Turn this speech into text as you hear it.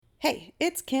Hey,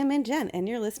 it's Kim and Jen, and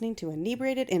you're listening to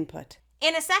Inebriated Input.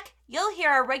 In a sec, you'll hear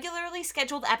our regularly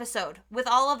scheduled episode with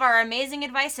all of our amazing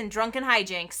advice and drunken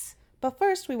hijinks. But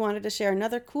first, we wanted to share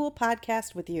another cool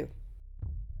podcast with you.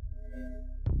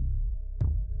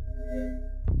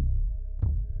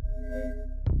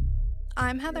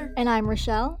 I'm Heather. And I'm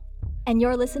Rochelle. And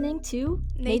you're listening to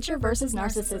Nature vs.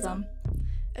 Narcissism,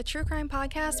 a true crime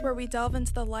podcast where we delve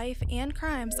into the life and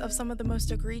crimes of some of the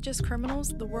most egregious criminals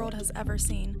the world has ever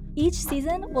seen. Each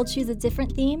season, we'll choose a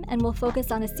different theme and we'll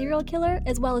focus on a serial killer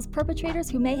as well as perpetrators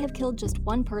who may have killed just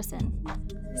one person.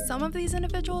 Some of these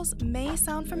individuals may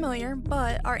sound familiar,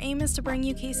 but our aim is to bring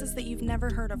you cases that you've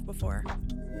never heard of before.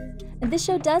 And this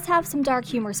show does have some dark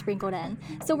humor sprinkled in,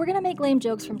 so we're going to make lame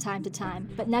jokes from time to time,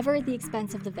 but never at the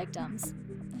expense of the victims.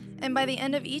 And by the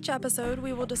end of each episode,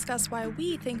 we will discuss why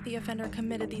we think the offender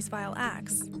committed these vile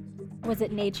acts. Was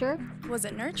it nature? Was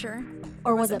it nurture?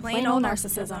 Or was it plain old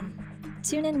narcissism?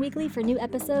 Tune in weekly for new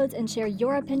episodes and share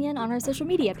your opinion on our social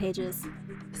media pages.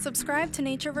 Subscribe to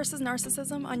Nature vs.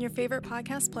 Narcissism on your favorite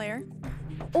podcast player.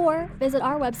 Or visit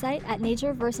our website at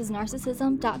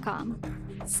natureversusnarcissism.com.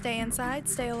 Stay inside,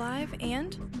 stay alive,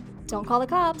 and don't call the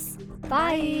cops.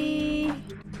 Bye.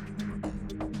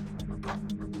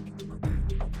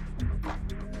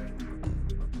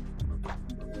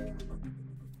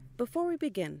 Before we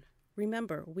begin,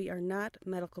 remember we are not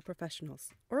medical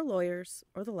professionals or lawyers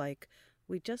or the like.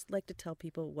 We just like to tell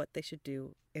people what they should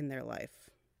do in their life.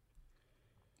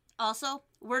 Also,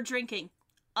 we're drinking.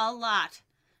 A lot.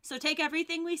 So take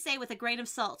everything we say with a grain of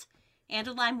salt, and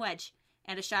a lime wedge,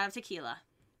 and a shot of tequila.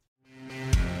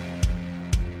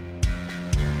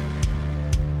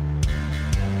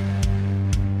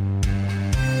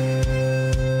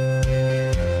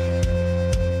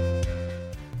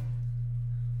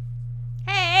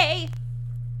 Hey!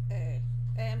 Hey,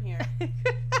 I'm here.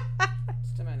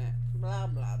 Just a minute. Blah,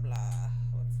 blah, blah.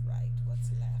 What's right?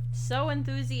 What's left? So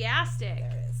enthusiastic.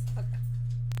 There it is. Okay.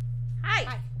 Hi.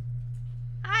 Hi.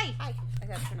 Hi. Hi. I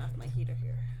gotta turn off my heater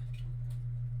here.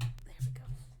 There we go.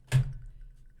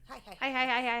 Hi.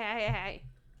 Hi.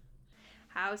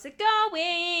 How's it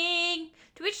going?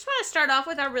 Do we just want to start off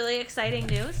with our really exciting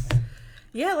news?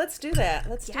 Yeah, let's do that.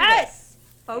 Let's do that. Yes!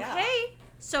 Okay.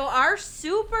 So our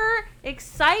super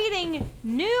exciting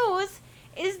news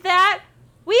is that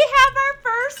we have our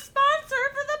first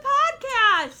sponsor for the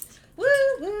podcast. Woo,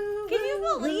 woo, Can you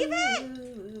believe it?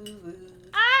 woo.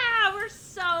 We're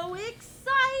so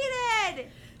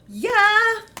excited.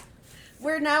 Yeah.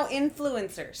 We're now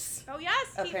influencers. Oh,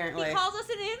 yes. Apparently. He calls us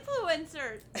an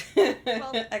influencer.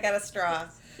 Well, I got a straw.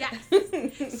 Yes.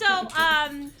 So,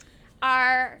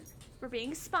 we're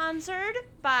being sponsored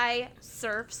by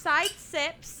Surfside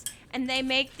Sips, and they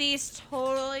make these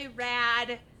totally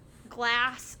rad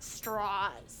glass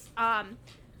straws. And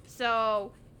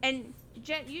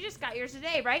Jen, you just got yours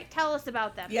today, right? Tell us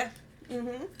about them. Yeah.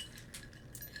 Mm-hmm.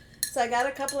 So I got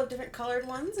a couple of different colored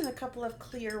ones and a couple of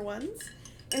clear ones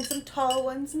and some tall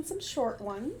ones and some short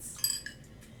ones.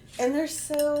 And they're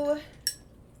so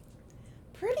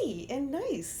pretty and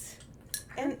nice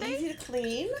and easy to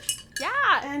clean.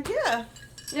 Yeah. And yeah.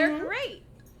 They're great.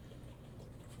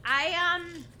 I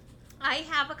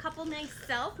have a couple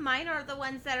myself. Mine are the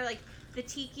ones that are like the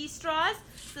tiki straws,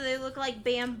 so they look like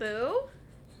bamboo.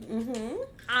 Mm-hmm.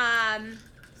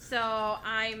 So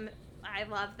I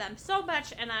love them so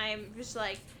much, and I'm just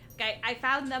like, I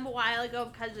found them a while ago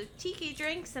because of tiki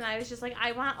drinks, and I was just like,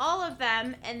 I want all of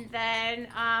them. And then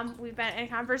we've been in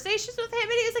conversations with him,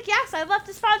 and he was like, yes, I'd love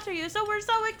to sponsor you. So we're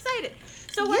so excited.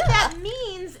 So what that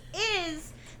means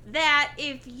is that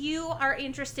if you are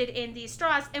interested in these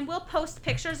straws, and we'll post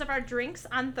pictures of our drinks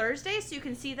on Thursday so you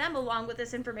can see them along with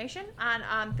this information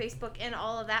on Facebook and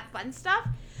all of that fun stuff.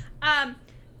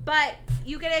 But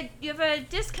you have a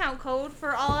discount code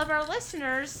for all of our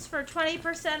listeners for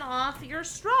 20% off your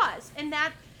straws. And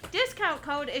that discount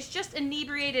code is just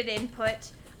inebriated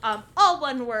input, all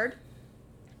one word.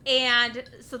 And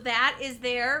so that is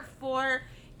there for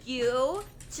you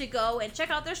to go and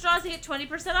check out their straws and get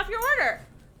 20% off your order.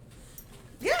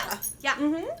 Yeah. Yeah.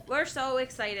 Mm-hmm. We're so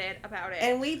excited about it.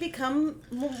 And we become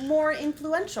more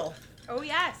influential. Oh,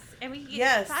 yes. And we can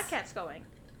get podcasts going.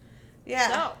 Yeah.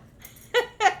 So.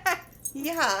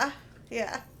 Yeah.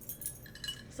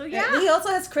 So, yeah. He also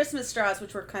has Christmas straws,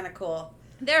 which were kind of cool.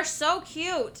 They're so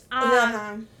cute.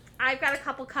 Uh-huh. I've got a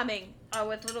couple coming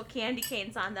with little candy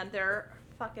canes on them. They're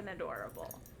fucking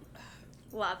adorable.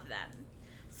 Love them.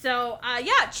 So,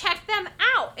 check them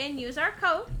out and use our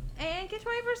code and get 20%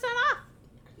 off.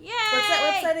 Yay! What's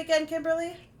that website again,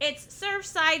 Kimberly? It's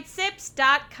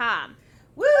surfsidesips.com.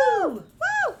 Woo! Woo!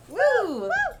 Woo! Woo! Woo!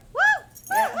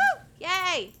 Yeah. Woo!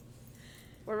 Yay!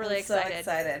 We're really I'm so excited.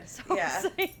 excited. So Yeah.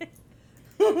 excited.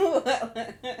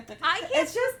 I can't.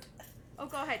 It's just, Oh,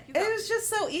 go ahead. You go. it was just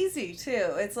so easy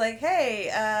too. It's like,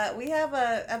 hey, we have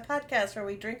a podcast where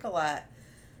we drink a lot,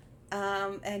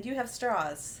 and you have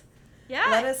straws. Yeah.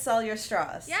 Let us sell your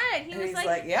straws. Yeah, and he was he's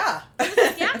like, yeah. he was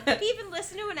like, yeah. He even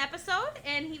listened to an episode,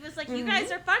 and he was like, you Mhm.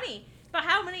 guys are funny. But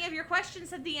how many of your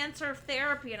questions had the answer of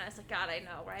therapy? And I was like, God, I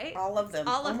know, right? All of them.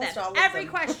 All of Almost them. all of Every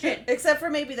them. question. Except for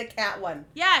maybe the cat one.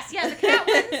 Yes, yeah, the cat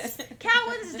ones. Cat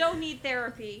ones don't need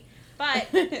therapy, but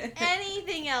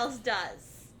anything else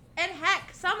does. And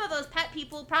heck, some of those pet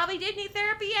people probably did need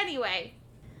therapy anyway.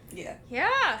 Yeah.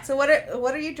 Yeah. So what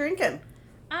are you drinking?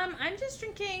 I'm just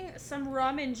drinking some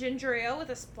rum and ginger ale with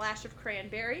a splash of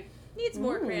cranberry. Needs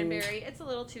more Ooh. cranberry. It's a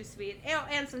little too sweet.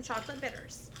 And some chocolate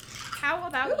bitters. How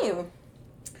about you? Ooh.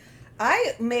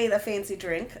 I made a fancy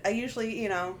drink. I usually,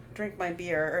 drink my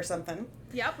beer or something.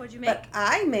 Yep, what'd you make? But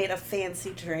I made a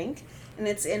fancy drink, and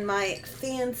it's in my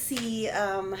fancy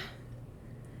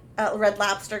Red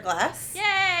Lobster glass.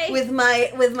 Yay! With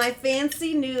my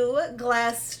fancy new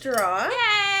glass straw.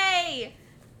 Yay!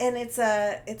 And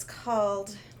it's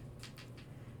called.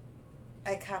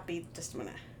 I copied just a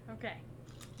minute. Okay.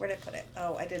 Where did I put it?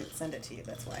 Oh, I didn't send it to you.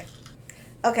 That's why.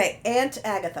 Okay, Aunt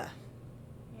Agatha.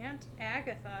 Aunt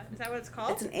Agatha. Is that what it's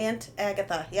called? It's an Aunt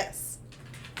Agatha. Yes.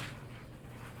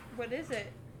 What is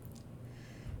it?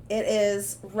 It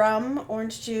is rum,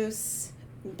 orange juice,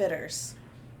 and bitters.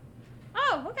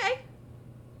 Oh, okay.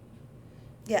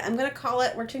 Yeah, I'm gonna call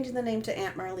it. We're changing the name to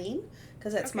Aunt Marlene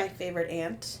because that's my Okay. favorite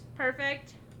aunt.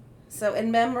 Perfect. So,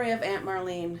 in memory of Aunt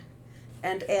Marlene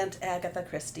and Aunt Agatha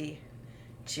Christie,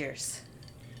 cheers.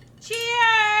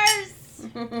 Cheers!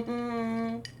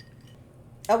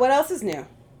 Oh, what else is new?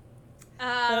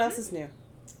 What else is new?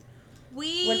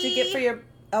 We What'd you get for your?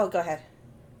 Oh, go ahead.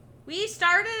 We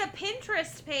started a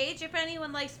Pinterest page if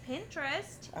anyone likes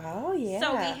Pinterest. Oh yeah.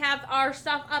 So we have our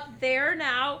stuff up there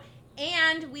now,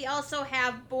 and we also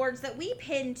have boards that we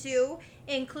pin to,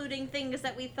 including things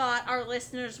that we thought our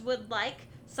listeners would like,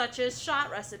 such as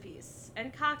shot recipes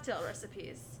and cocktail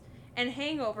recipes and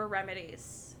hangover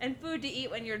remedies and food to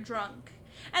eat when you're drunk.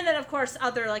 And then of course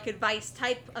other advice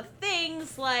type of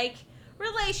things like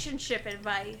relationship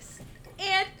advice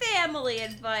and family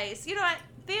advice. You know what?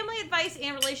 Family advice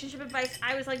and relationship advice,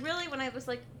 I was really, when I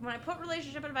put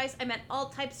relationship advice, I meant all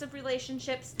types of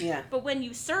relationships. Yeah. But when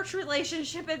you search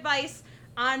relationship advice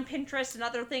on Pinterest and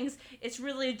other things, it's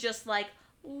really just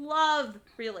love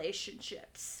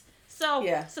relationships. So,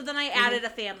 Yeah. so then I added a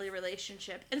family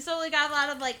relationship. And so we got a lot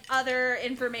of other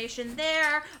information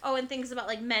there. Oh, and things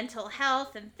about mental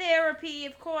health and therapy,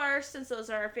 of course, since those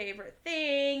are our favorite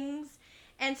things.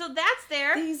 And so that's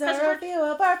there. These 'cause are we're- a few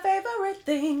of our favorite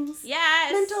things.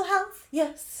 Yes. Mental health,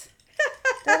 yes.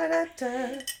 Da, da,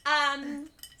 da, da.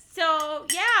 So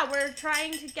yeah, I'm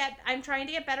trying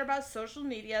to get better about social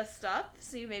media stuff.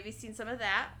 So you maybe seen some of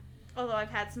that. Although I've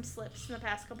had some slips in the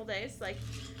past couple days, like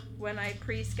when I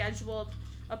pre-scheduled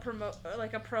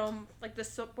the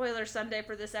spoiler Sunday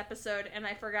for this episode, and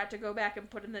I forgot to go back and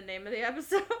put in the name of the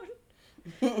episode.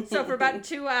 So for about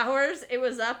 2 hours, it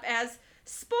was up as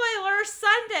Spoiler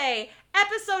Sunday,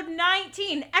 episode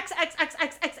 19,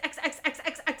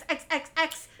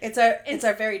 XXXXXXXXXXXX. It's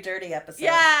our very dirty episode.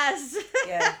 Yes.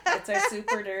 Yeah, it's our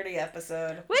super dirty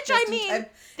episode. Which Just I mean, in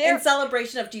there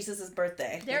celebration of Jesus'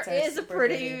 birthday. there It's our is a super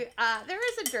pretty dirty. there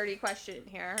is a dirty question in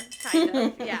here, kind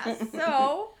of. Yes.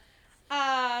 So,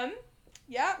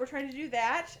 yeah, we're trying to do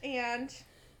that, and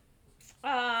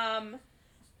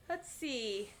let's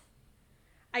see.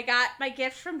 I got my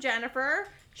gift from Jennifer.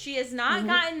 She has not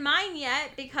gotten mine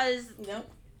yet because Nope.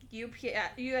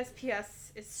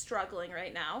 USPS is struggling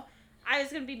right now. I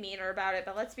was going to be meaner about it,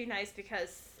 but let's be nice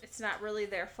because it's not really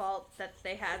their fault that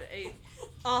they had a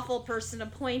awful person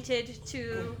appointed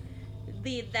to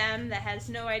lead them that has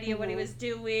no idea what he was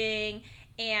doing,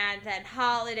 and then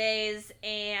holidays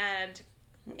and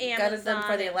Amazon Got it done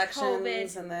for the and elections,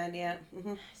 COVID. and then yeah.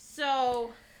 Mm-hmm.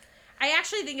 So I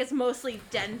actually think it's mostly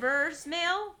Denver's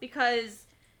mail because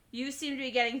you seem to be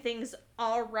getting things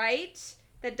all right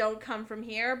that don't come from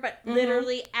here, but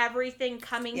literally everything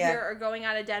coming here or going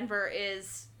out of Denver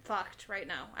is fucked right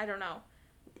now. I don't know.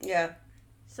 Yeah.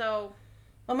 So,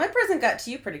 Well, my present got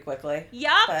to you pretty quickly.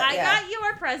 yup, But, I yeah. got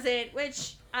your present,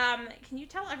 which, can you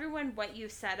tell everyone what you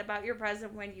said about your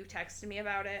present when you texted me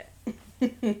about it?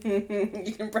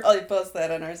 You can probably post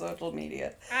that on our social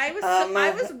media. I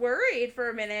was worried for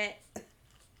a minute.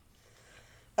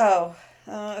 Oh,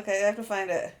 okay, I have to find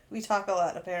it. We talk a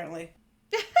lot, apparently.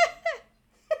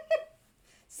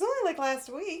 It's only last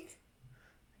week.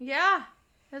 Yeah,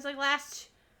 it was last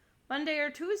Monday or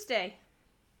Tuesday.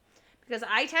 because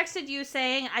I texted you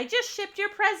saying, I just shipped your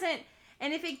present,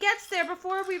 and if it gets there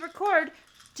before we record,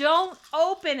 don't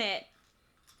open it.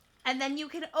 And then you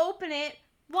can open it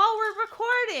while we're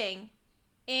recording.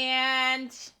 And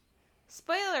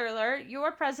spoiler alert,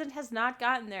 your present has not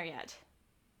gotten there yet.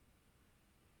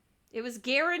 It was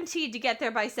guaranteed to get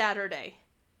there by Saturday.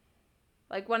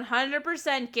 Like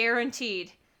 100%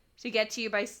 guaranteed to get to you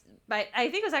by I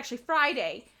think it was actually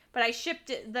Friday, but I shipped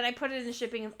it, then I put it in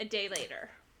shipping a day later.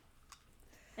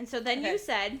 And so then you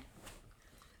said...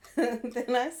 Then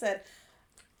I said,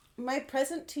 my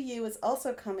present to you is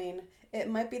also coming. It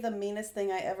might be the meanest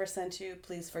thing I ever sent you.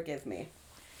 Please forgive me.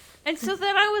 And so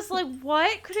then I was like,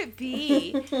 what could it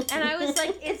be? And I was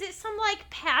like, is it some like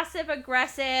passive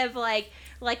aggressive, like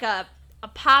a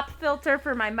pop filter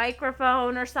for my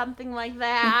microphone or something like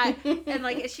that? And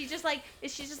like, is she just like,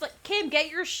 Kim, get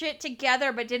your shit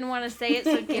together, but didn't want to say it,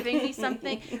 so giving me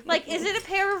something? Like, is it a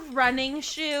pair of running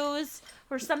shoes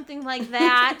or something like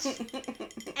that?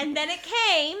 And then it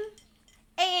came,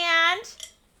 and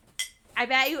I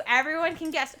bet you everyone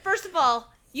can guess. First of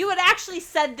all, you had actually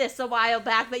said this a while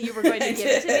back that you were going to give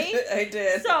it to me. I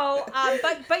did. So,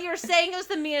 but you're saying it was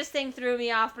the meanest thing, threw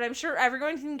me off, but I'm sure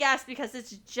everyone can guess because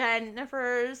it's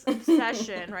Jennifer's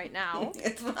obsession right now.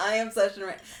 It's my obsession,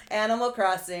 right? Animal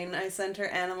Crossing. I sent her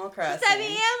Animal Crossing. She sent me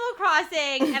Animal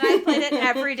Crossing, and I played it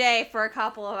every day for a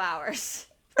couple of hours.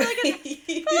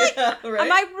 Yeah, right?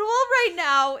 My rule right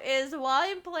now is while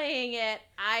I'm playing it,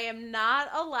 I am not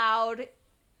allowed,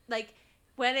 like,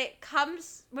 I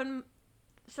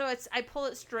pull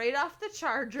it straight off the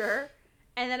charger,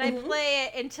 and then I play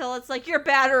it until it's like your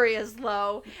battery is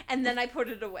low, and then I put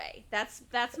it away. That's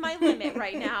my limit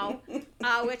right now,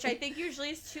 which I think usually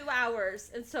is 2 hours,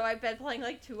 and so I've been playing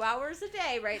like 2 hours a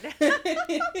day right now.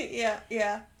 Yeah.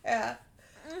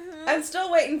 Mm-hmm. I'm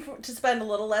still waiting to spend a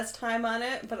little less time on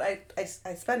it, but I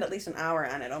spend at least an hour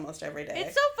on it almost every day.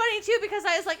 It's so funny too because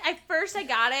I was like, I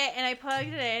got it and I plugged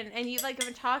it in, and you like have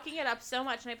been talking it up so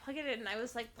much, and I plugged it in, and I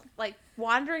was like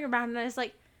wandering around, and I was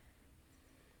like,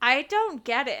 I don't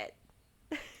get it.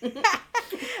 And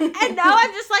now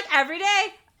I'm just like every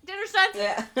day. Dinner's done.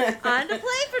 Yeah. On to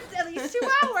play for at least 2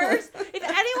 hours.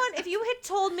 If you had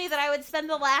told me that I would spend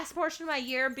the last portion of my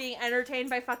year being entertained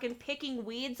by fucking picking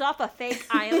weeds off a fake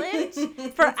island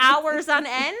for hours on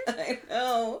end, I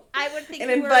know. I would think and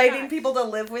you were inviting nuts. people to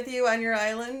live with you on your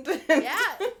island. Yeah.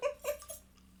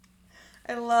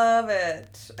 I love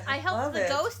it. I helped the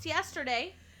ghost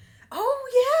yesterday.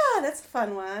 Oh yeah, that's a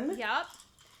fun one. Yep.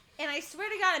 And I swear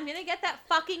to God, I'm going to get that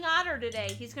fucking otter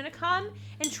today. He's going to come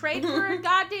and trade for a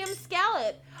goddamn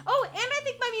scallop. Oh, and I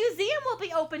think my museum will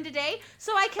be open today,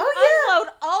 so I can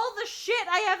unload all the shit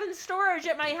I have in storage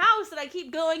at my house that I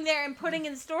keep going there and putting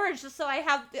in storage just so I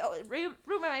have room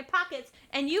in my pockets.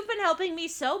 And you've been helping me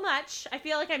so much. I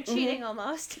feel like I'm cheating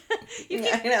almost.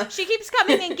 I know. She keeps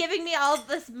coming and giving me all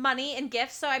this money and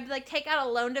gifts, so I'd like take out a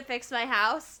loan to fix my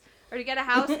house or to get a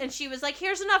house, and she was like,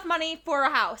 here's enough money for a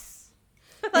house.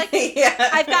 Like, yeah.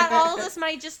 I've got all this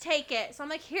money, just take it. So I'm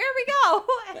like, here we go.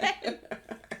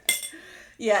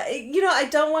 Yeah, I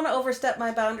don't want to overstep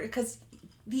my boundary because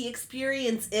the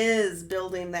experience is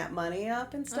building that money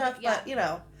up and stuff. Yeah.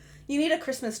 But, you need a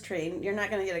Christmas tree. You're not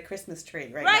going to get a Christmas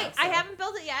tree right now. Right. So. I haven't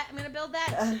built it yet. I'm going to build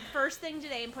that first thing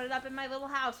today and put it up in my little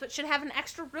house, which should have an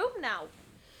extra room now.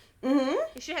 Mm-hmm.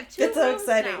 It should have 2 It's rooms so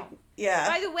exciting. now. Yeah.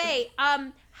 By the way,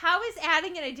 how is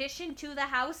adding an addition to the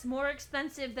house more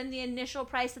expensive than the initial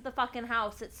price of the fucking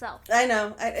house itself? I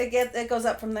know. It goes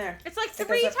up from there. It's like It 3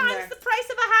 goes up from times there. the price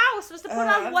of a house was to put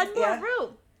on one more yeah.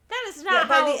 room. That is Yeah, not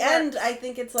by how the it end, works. I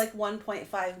think it's like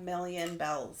 1.5 million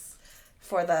bells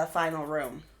for the final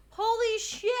room. Holy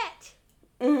shit!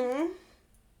 Mm-hmm.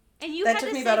 And you That had took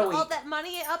to me save about a all week. that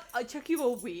money up? It took you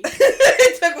a week.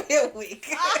 It took me a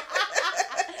week.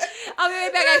 I'll be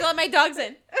right back. I let my dogs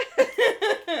in.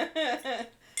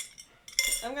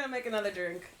 I'm going to make another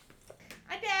drink.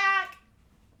 I'm back.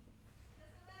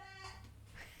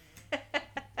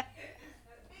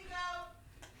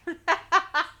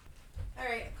 All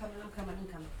right, I'm coming.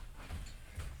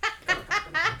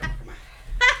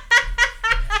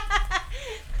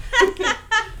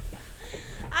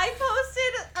 I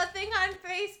posted a thing on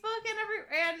Facebook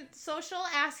and social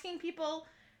asking people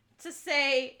to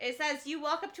say, it says, you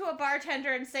walk up to a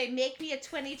bartender and say, make me a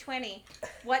 2020.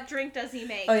 What drink does he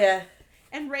make? Oh, yeah.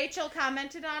 And Rachel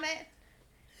commented on it.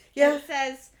 Yeah. It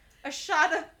says, a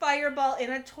shot of Fireball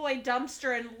in a toy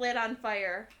dumpster and lit on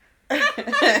fire.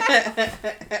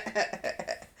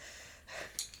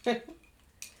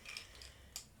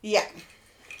 Yeah.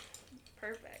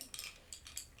 Perfect.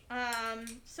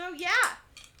 So yeah,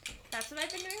 that's what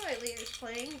I've been doing lately is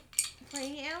playing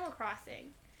Animal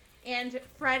Crossing. and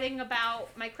fretting about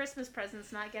my Christmas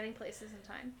presents not getting places in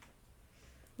time.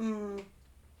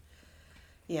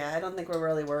 Yeah, I don't think we're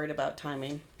really worried about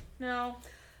timing No.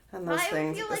 on those I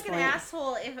things feel at like this an point.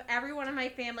 asshole if everyone in my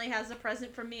family has a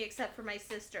present for me except for my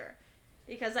sister.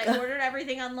 Because I ordered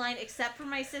everything online except for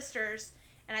my sister's,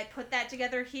 and I put that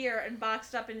together here and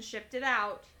boxed up and shipped it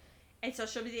out. And so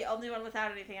she'll be the only one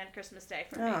without anything on Christmas Day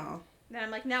for me. Oh. Then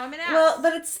I'm like, now I'm an ass. Well,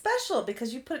 but it's special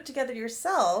because you put it together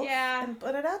yourself Yeah. and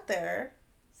put it out there.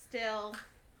 Still.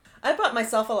 I bought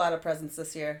myself a lot of presents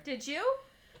this year. Did you?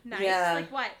 Nice. Yeah.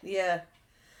 Like what? Yeah.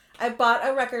 I bought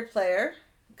a record player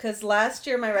because last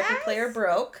year my record Yes? player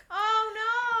broke. Oh,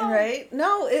 no. Right?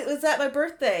 No, it was at my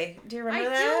birthday. Do you remember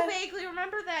that? I do vaguely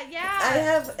remember that, yeah. I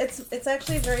have, it's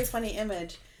actually a very funny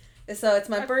image. So it's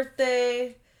my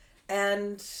birthday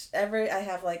and I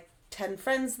have like 10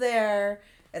 friends there.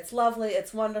 It's lovely.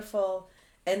 It's wonderful.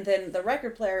 And then the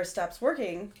record player stops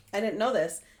working. I didn't know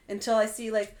this until I see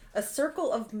like a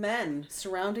circle of men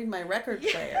surrounding my record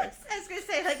player. Yes. I was going to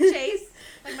say, like Chase.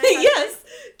 Like my husband. Yes,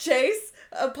 Chase,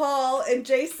 Paul, and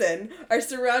Jason are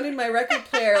surrounding my record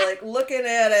player, like looking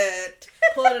at it,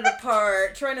 pulling it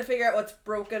apart, trying to figure out what's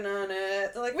broken on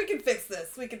it. They're like, we can fix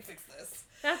this. We can fix this.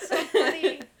 That's so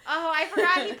funny. Oh, I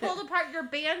forgot he pulled apart your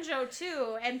banjo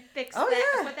too and fixed that,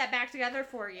 yeah. put that back together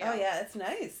for you. Oh yeah, it's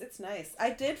nice. It's nice.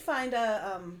 I did find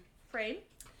a Frame?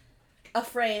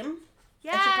 frame.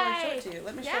 Yay! I should probably show it to you.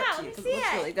 Let me show Yeah, it to let you me because see it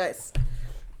looks it. really nice.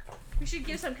 We should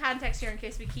give some context here in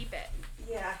case we keep it.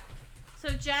 Yeah. So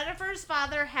Jennifer's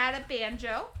father had a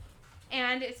banjo,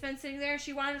 and it's been sitting there.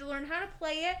 She wanted to learn how to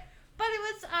play it, but it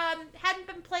was hadn't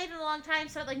been played in a long time,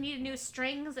 so it like needed new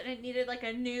strings and it needed like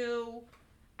a new.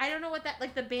 I don't know what that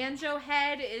like the banjo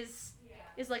head is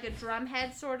like a drum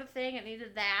head sort of thing. It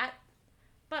needed that,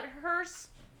 but hers.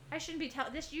 I shouldn't be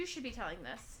telling this. You should be telling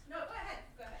this. No, go ahead.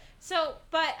 Go ahead. So,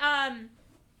 but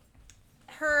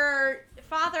her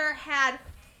father had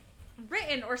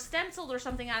written or stenciled or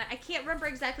something on it. I can't remember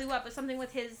exactly what, but something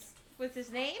with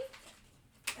his name.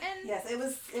 And Yes, it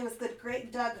was the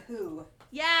Great Doug Who.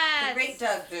 yes, The Great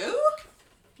Doug Who?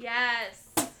 yes.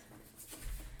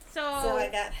 So I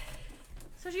got.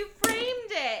 So you framed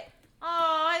it. Oh,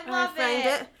 I love framed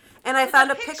it. And I With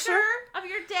found a picture. of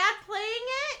your dad playing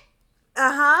it.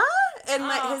 And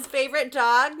Oh. his favorite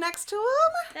dog next to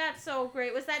him. That's so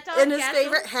great. Was that dog? And his Guess?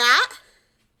 favorite hat.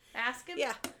 Ask him.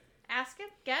 Yeah. Ask him.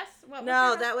 Guess. What?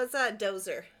 No, was that was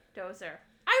Dozer. Dozer.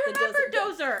 I The remember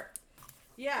Dozer. Dozer.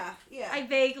 Yeah, yeah. I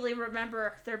vaguely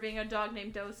remember there being a dog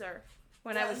named Dozer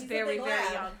when I Yeah, was he's a very, big very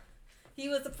lab. young. He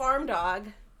was a farm dog.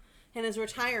 In his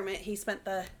retirement, he spent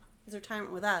his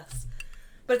retirement with us.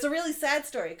 But it's a really sad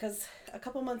story because a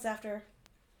couple months after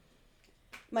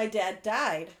my dad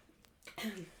died,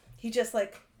 he just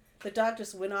the dog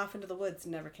just went off into the woods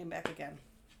and never came back again.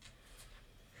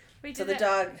 Wait, So did the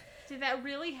dog. Did that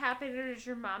really happen, or did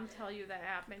your mom tell you that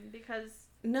happened? Because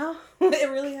No, it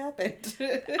really happened.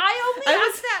 I only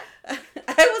asked that.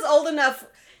 I was old enough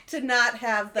to not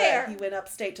have the Fair. he went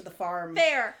upstate to the farm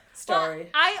Fair story. Well,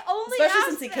 I only Especially asked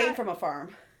since he that came from a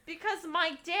farm. because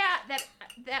my dad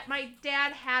that my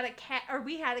dad had a cat, or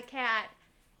we had a cat,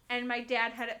 and my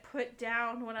dad had it put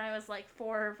down when I was like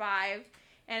 4 or 5.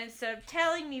 And instead of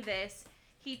telling me this,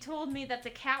 he told me that the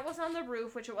cat was on the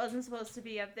roof, which it wasn't supposed to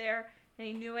be up there, and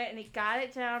he knew it, and he got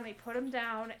it down, and he put him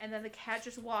down, and then the cat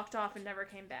just walked off and never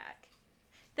came back.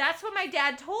 That's what my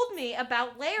dad told me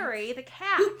about Larry, the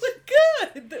cat.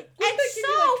 Good. And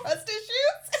so- trust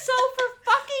issues. So for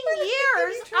fucking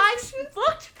years, I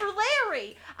looked for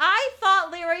Larry. I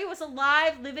thought Larry was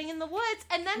alive, living in the woods,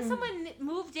 and then someone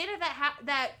moved into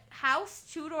that house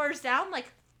 2 doors down,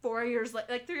 like 4 years,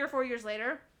 like 3 or 4 years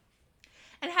later,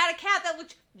 and had a cat that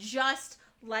looked just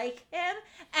like him.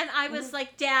 And I was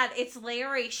like, Dad, it's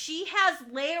Larry. She has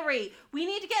Larry. We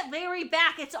need to get Larry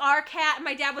back. It's our cat. And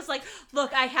my dad was like,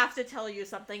 look, I have to tell you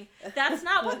something. That's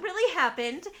not what really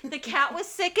happened. The cat was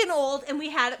sick and old, and we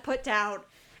had it put down.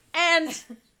 And that's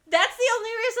the only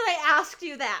reason I asked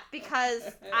you that, because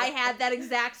I had that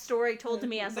exact story told to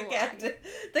me as a lie.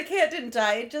 The cat didn't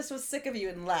die. It just was sick of you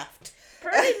and left.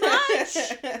 Pretty much.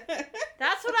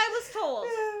 That's what I was told.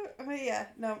 Yeah,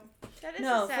 no. That is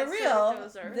No, a sad for story, real.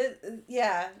 Dozer.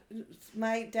 Yeah,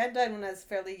 my dad died when I was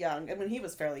fairly young, and when he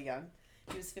was fairly young,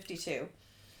 he was 52.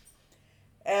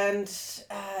 And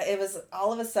it was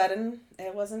all of a sudden,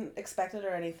 it wasn't expected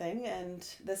or anything, and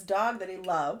this dog that he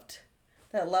loved,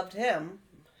 that loved him,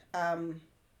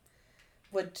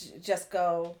 would just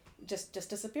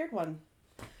disappeared one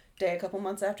day a couple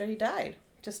months after he died.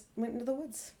 Just went into the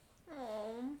woods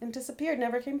Oh, and disappeared,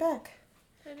 never came back.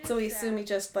 that is So we sad. assume he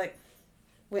just went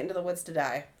into the woods to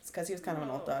die. It's because he was kind of an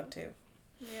old dog too.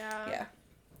 Yeah. Yeah.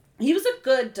 He was a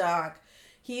good dog.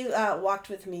 He walked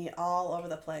with me all over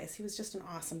the place. He was just an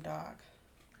awesome dog.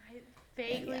 I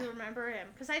vaguely remember him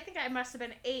because I think I must have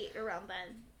been 8 around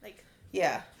then. Like.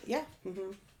 Yeah.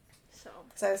 Mm-hmm. So.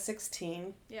 Because I was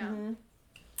 16. Yeah.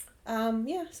 Mm-hmm.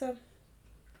 Yeah. So.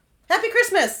 Happy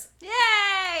Christmas!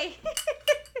 Yay!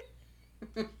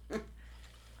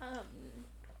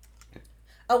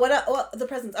 Oh, what? The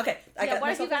presents. Okay, I got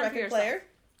myself a record player.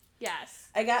 Yes.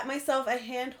 I got myself a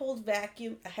handheld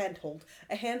vacuum. A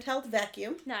handheld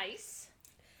vacuum. Nice.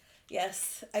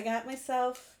 Yes, I got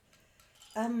myself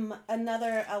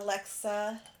another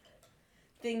Alexa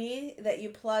thingy that you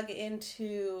plug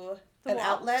into an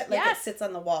outlet, like it sits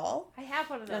on the wall. I have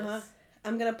one of those.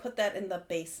 I'm gonna put that in the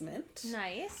basement.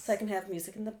 Nice. So I can have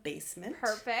music in the basement.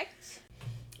 Perfect.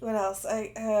 What else?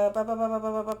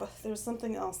 There's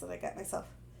something else that I got myself.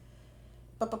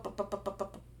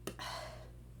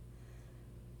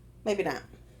 Maybe not.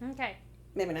 Okay.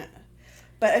 Maybe not.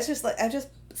 But it's just like I'm just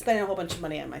spending a whole bunch of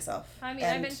money on myself. I mean,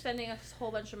 I've been spending a whole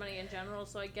bunch of money in general,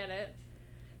 so I get it.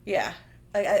 Yeah,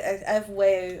 I've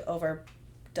way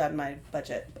overdone my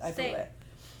budget. I feel it.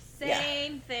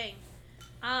 Same thing.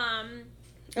 I'm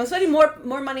spending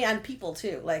more money on people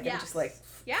too. Like I'm just like,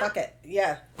 fuck it.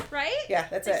 Yeah. Right? Yeah,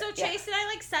 that's it. So Chase and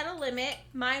I set a limit.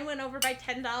 Mine went over by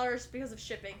 $10 because of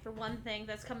shipping for one thing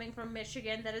that's coming from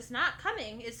Michigan that is not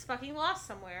coming, is fucking lost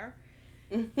somewhere.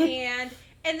 And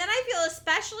then I feel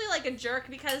especially like a jerk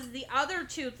because the other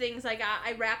 2 things I got,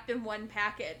 I wrapped in one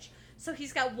package. So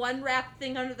he's got one wrapped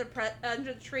thing under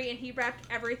the tree, and he wrapped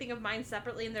everything of mine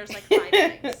separately, and there's 5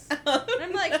 things. And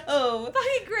I'm like,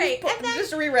 fucking great. And then,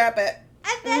 just rewrap it.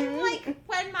 And then,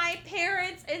 when my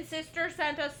parents and sister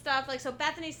sent us stuff, so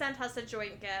Bethany sent us a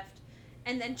joint gift,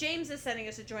 and then James is sending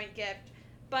us a joint gift.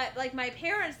 But, my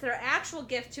parents, their actual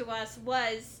gift to us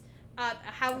was a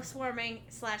housewarming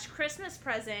 / Christmas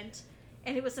present,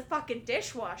 and it was a fucking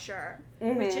dishwasher,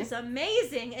 which is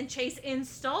amazing. And Chase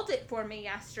installed it for me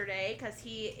yesterday because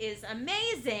he is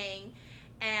amazing.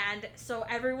 And so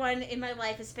everyone in my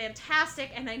life is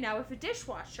fantastic, and I now have a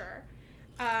dishwasher.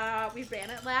 We ran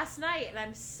it last night, and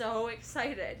I'm so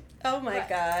excited. Oh my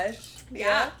gosh.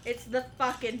 Yeah. It's the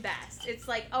fucking best. It's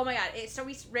like, oh my god. So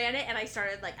we ran it, and I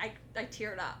started, I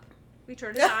teared up. We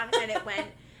turned it on, and it went,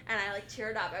 and I,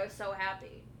 teared up. I was so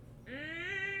happy.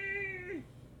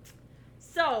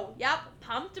 So, yep,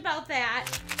 pumped about that.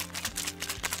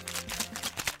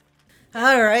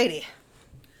 Alrighty.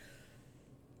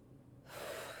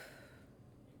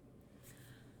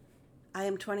 I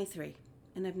am 23,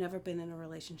 and I've never been in a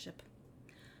relationship.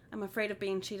 I'm afraid of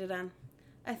being cheated on.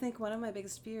 I think one of my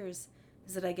biggest fears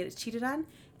is that I get cheated on,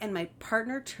 and my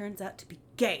partner turns out to be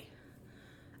gay.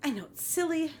 I know it's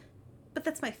silly, but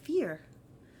that's my fear.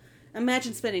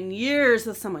 Imagine spending years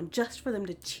with someone just for them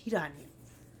to cheat on you.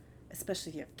 Especially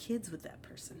if you have kids with that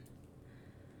person.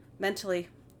 Mentally,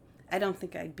 I don't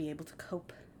think I'd be able to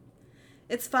cope.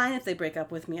 It's fine if they break up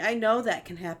with me. I know that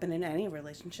can happen in any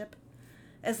relationship.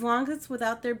 As long as it's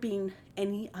without there being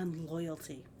any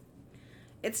unloyalty.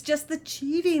 It's just the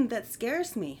cheating that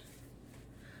scares me.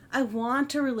 I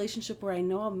want a relationship where I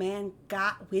know a man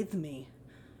got with me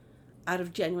out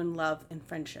of genuine love and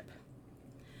friendship.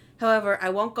 However, I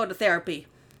won't go to therapy.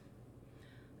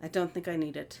 I don't think I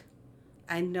need it.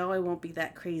 I know I won't be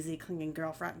that crazy clinging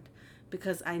girlfriend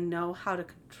because I know how to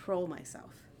control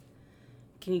myself.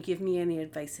 Can you give me any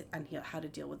advice on how to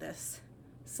deal with this?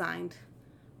 Signed,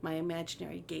 my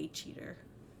imaginary gay cheater.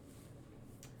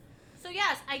 So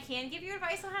yes, I can give you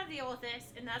advice on how to deal with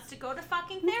this, and that's to go to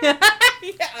fucking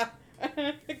therapy. Yeah.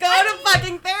 To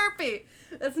fucking therapy.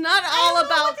 It's not all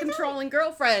about controlling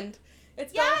girlfriend.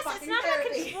 It's yes, about it's not therapy.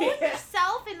 about controlling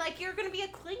yourself and you're gonna be a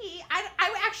clingy. I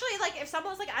actually if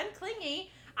someone was like, I'm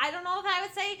clingy, I don't know if I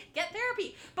would say get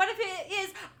therapy. But if it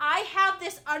is, I have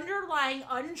this underlying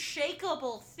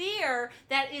unshakable fear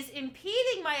that is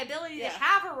impeding my ability to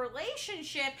have a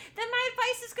relationship, then my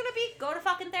advice is gonna be go to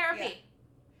fucking therapy. Yeah.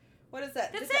 What is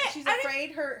that? That's it. She's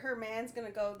afraid her man's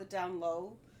gonna go the down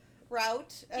low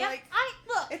route. Yeah,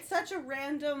 look. It's such a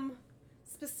random,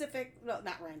 specific. No,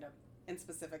 not random and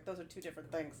specific. Those are two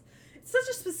different things. It's such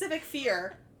a specific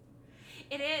fear.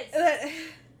 It is.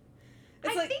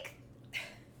 I think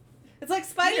it's like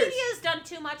spiders. Media's done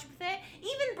too much with it.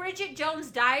 Even Bridget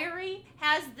Jones' Diary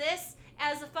has this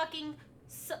as a fucking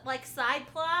side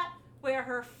plot where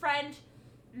her friend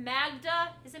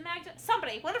Magda, is it Magda?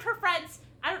 Somebody, one of her friends.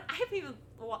 I haven't even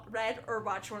read or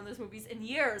watched one of those movies in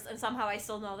years, and somehow I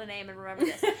still know the name and remember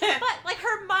this. But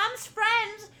her mom's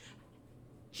friend,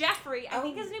 Jeffrey, I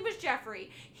think his name was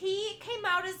Jeffrey. He came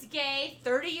out as gay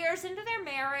 30 years into their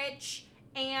marriage,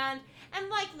 and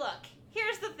look,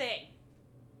 here's the thing.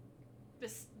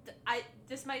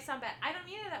 this might sound bad. I don't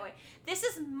mean it that way. This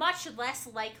is much less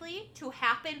likely to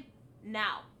happen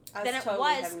now than it totally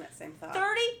was having that same thought.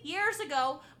 30 years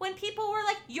ago when people were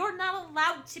like, you're not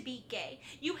allowed to be gay.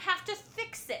 You have to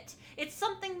fix it. It's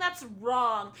something that's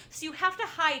wrong. So you have to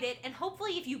hide it. And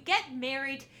hopefully if you get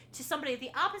married to somebody of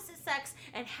the opposite sex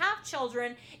and have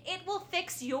children, it will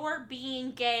fix your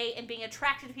being gay and being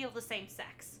attracted to people of the same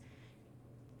sex.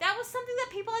 That was something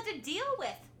that people had to deal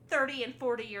with 30 and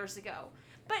 40 years ago.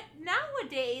 But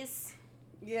nowadays,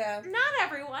 Yeah. not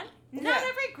everyone, not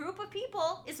every group of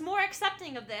people is more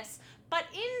accepting of this. But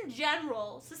in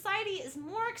general, society is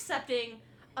more accepting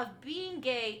of being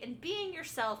gay and being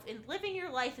yourself and living your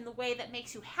life in the way that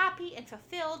makes you happy and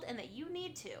fulfilled and that you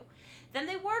need to than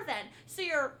they were then. So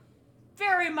you're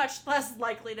very much less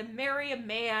likely to marry a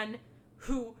man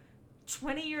who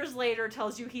 20 years later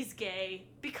tells you he's gay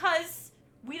because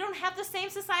we don't have the same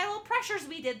societal pressures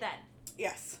we did then.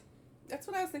 Yes. That's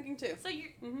what I was thinking too. So you're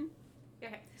Mm-hmm.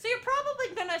 okay. So you're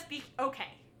probably gonna be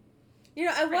okay. You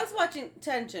know, I was watching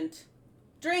Tangent.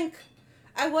 Drink.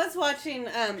 I was watching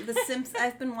The Simpsons.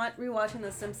 I've been rewatching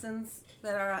The Simpsons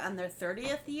that are on their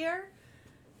 30th year.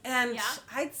 And Yeah.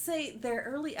 I'd say their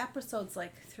early episodes,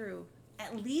 like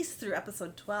at least through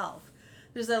episode 12,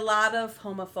 there's a lot of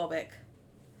homophobic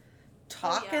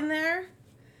talk yeah. in there.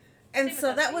 And Same so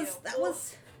with that SVU.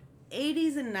 was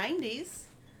 80s and 90s,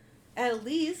 at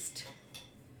least.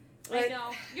 I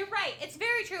know. You're right. It's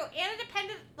very true. And it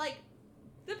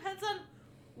depends on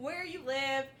where you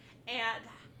live and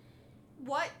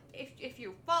what, if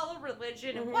you follow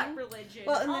religion and what religion,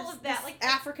 Well, and all of that. this Like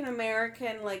African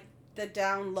American, like the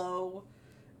down low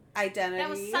identity. that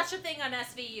was such a thing on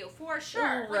SVU, for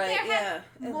sure. Oh, Like, right, there had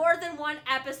yeah. more than one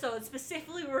episode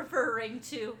specifically referring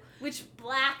to Which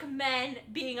black men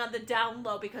being on the down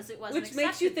low because it wasn't Which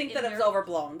makes you accepted think in that it was their-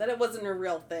 overblown, that it wasn't a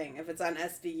real thing if it's on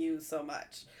SVU so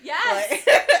much. Yes!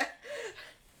 Like,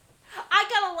 I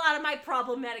got a lot of my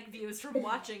problematic views from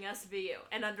watching SVU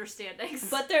and understandings.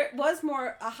 but there was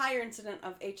a higher incident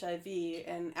of HIV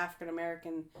in African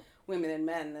American women and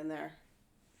men than there.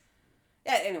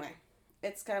 Yeah, anyway,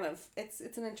 it's kind of, it's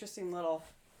an interesting little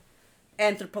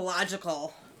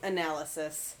anthropological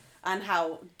analysis on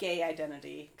how gay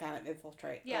identity kind of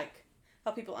infiltrate, like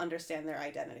how people understand their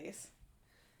identities.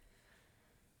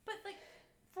 But, like,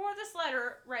 for this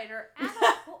letter writer,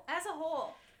 as a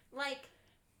whole, like,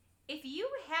 if you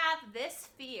have this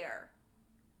fear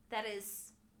that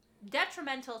is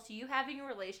detrimental to you having a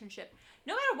relationship,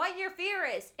 no matter what your fear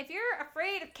is, if you're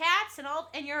afraid of cats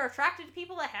and you're attracted to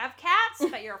people that have cats,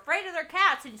 but you're afraid of their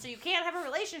cats and so you can't have a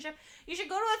relationship, you should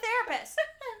go to a therapist.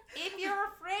 If you're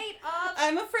afraid of...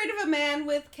 I'm afraid of a man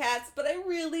with cats, but I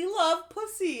really love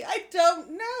pussy. I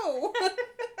don't know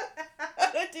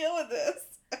how to deal with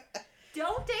this.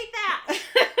 Don't date that.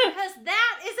 Because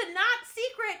that is a not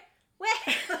secret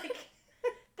way. Like,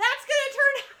 that's going to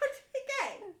turn out to be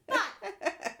gay. But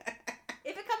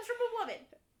if it comes from a woman,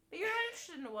 but you're not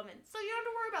interested in a woman, so you don't have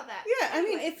to worry about that. Yeah, I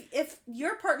mean, if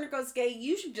your partner goes gay,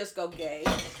 you should just go gay.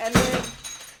 And then...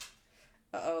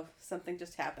 Uh-oh, something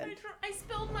just happened. I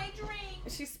spilled my drink.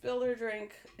 She spilled her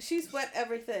drink. She's wet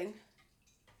everything.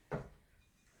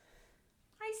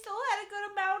 I still had a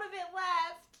good amount of it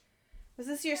left. Was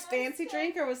this your fancy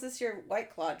drink or was this your White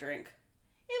Claw drink?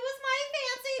 It was my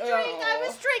fancy drink. I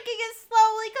was Oh. drinking it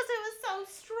slowly because it was so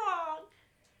strong.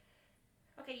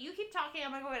 Okay, you keep talking.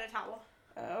 I'm going to go get a towel.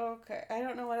 Okay, I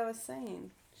don't know what I was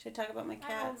saying. Should I talk about my I don't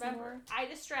cats remember. more? I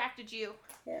distracted you.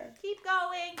 Yeah. Keep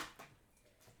going.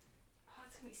 Oh,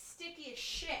 it's going to be sticky as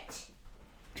shit.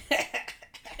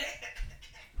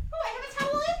 Oh, I have a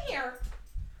towel in here.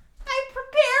 I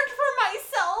prepared for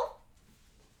myself.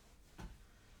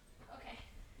 Okay.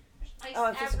 There's ice Oh,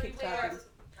 I'm supposed to keep everywhere.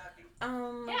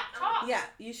 talking. Yeah, talk. Yeah,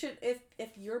 you should, if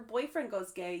your boyfriend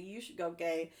goes gay, you should go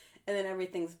gay, and then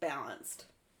everything's balanced.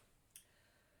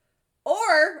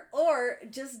 Or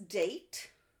just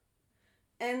date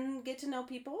and get to know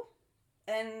people,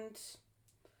 and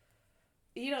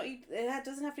that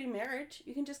doesn't have to be marriage.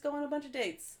 You can just go on a bunch of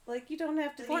dates. Like, you don't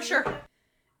have to For be sure.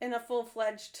 in a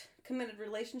full-fledged committed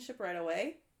relationship right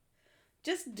away.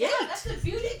 Just date. Yeah, that's the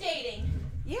beauty of dating.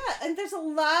 Yeah, and there's a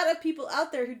lot of people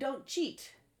out there who don't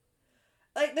cheat.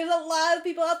 Like, there's a lot of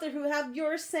people out there who have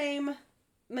your same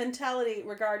mentality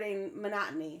regarding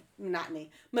monogamy.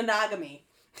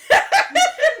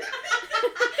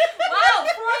 Wow,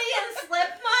 Freudian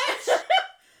slip much?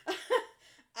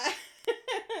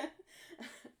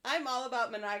 I'm all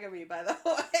about monogamy, by the way.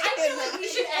 I feel like we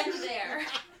should end there.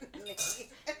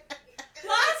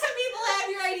 Lots of people have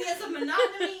your ideas of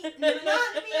monogamy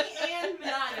and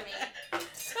monogamy.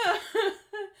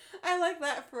 I I like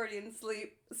that Freudian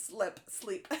slip.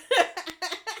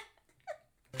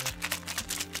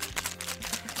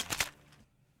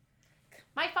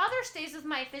 My father stays with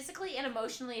my physically and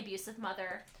emotionally abusive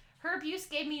mother. Her abuse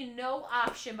gave me no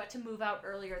option but to move out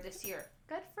earlier this year.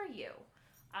 Good for you.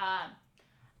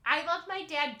 I love my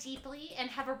dad deeply and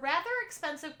have a rather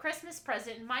expensive Christmas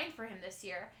present in mind for him this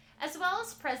year, as well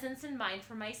as presents in mind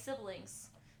for my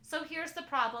siblings. So here's the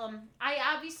problem. I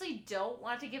obviously don't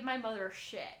want to give my mother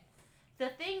shit. The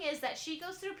thing is that she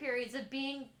goes through periods of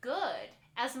being good,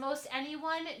 as most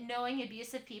anyone knowing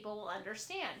abusive people will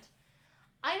understand.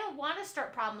 I don't want to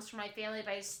start problems for my family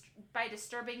by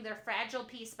disturbing their fragile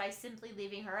peace by simply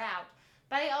leaving her out,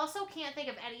 but I also can't think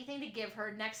of anything to give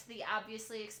her next to the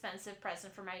obviously expensive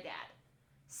present for my dad.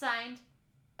 Signed,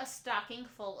 a stocking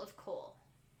full of coal.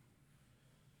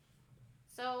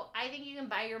 So I think you can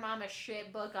buy your mom a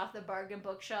shit book off the bargain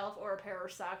bookshelf or a pair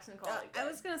of socks and call it good. I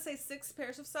was going to say 6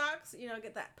 pairs of socks,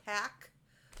 get that pack,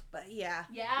 but yeah.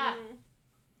 Yeah.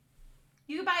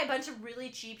 You could buy a bunch of really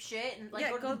cheap shit and go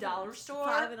to the dollar store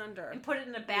 5 and under and put it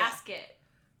in a basket.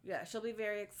 Yeah, she'll be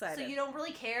very excited. So you don't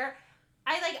really care.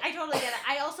 I totally get it.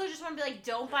 I also just want to be like,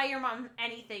 don't buy your mom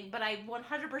anything, but I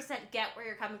 100% get where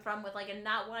you're coming from with and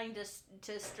not wanting to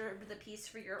disturb the peace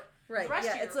for your right. Rest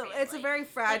Yeah, of your it's a very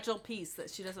fragile piece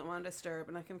that she doesn't want to disturb,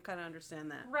 and I can kind of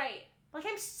understand that. Right.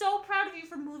 I'm so proud of you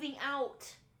for moving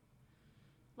out.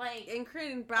 And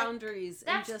creating boundaries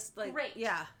and just great.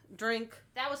 Yeah, drink.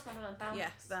 That was one of the boundaries.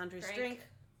 Yeah, boundaries. Drink.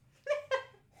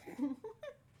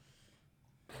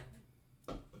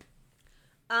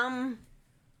 I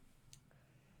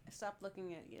stopped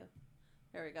looking at you.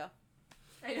 There we go.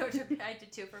 I know I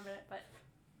did too for a minute, but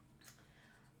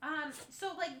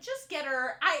so just get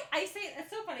her. I say it's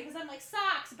so funny because I'm like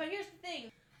socks, but here's the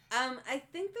thing. I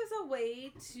think there's a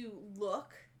way to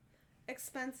look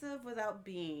expensive without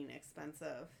being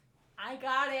expensive. I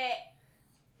got it.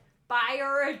 Buy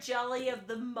her a Jelly of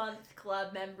the Month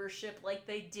Club membership like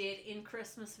they did in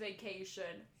Christmas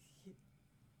Vacation.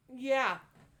 Yeah.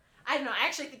 I don't know. I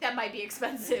actually think that might be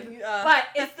expensive. But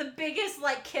it's the biggest,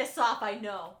 kiss off I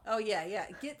know. Oh, yeah, yeah.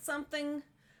 Get something...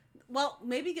 Well,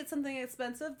 maybe get something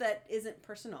expensive that isn't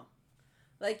personal.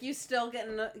 You still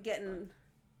getting...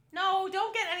 No,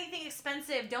 don't get anything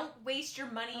expensive. Don't waste your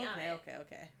money on it.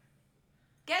 Okay.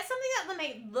 Get something that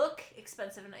may look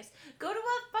expensive and nice. Go to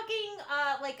a fucking,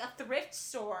 a thrift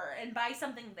store and buy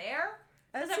something there.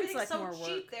 That Because everything's so more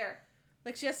cheap work. there.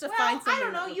 She has to find something. I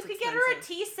don't know. That You looks could get her a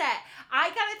expensive. tea set.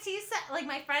 I got a tea set.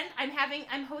 My friend,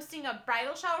 I'm hosting a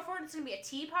bridal shower for her. It's gonna be a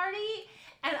tea party,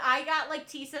 and I got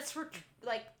tea sets for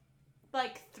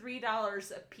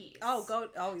 $3 a piece. Oh,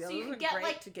 yeah. So you Those could are get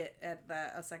great to get at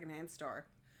a secondhand store.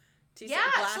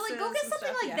 Yeah, so go get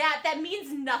something like that. That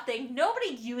means nothing.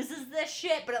 Nobody uses this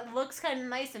shit, but it looks kind of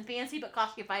nice and fancy, but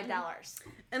costs you $5.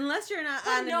 Unless you're not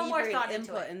Put on no an more E-grade thought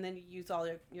into input, it. and then you use all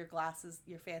your glasses,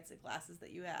 your fancy glasses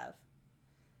that you have.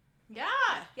 Yeah,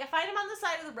 find them on the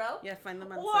side of the road. Yeah, find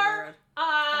them on the side of the road.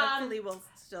 Hopefully we'll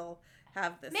still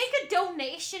have this. Make a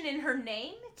donation in her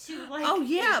name to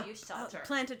an abuse shelter.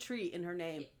 Plant a tree in her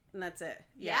name, and that's it.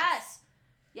 Yes.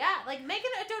 Yeah, make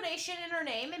a donation in her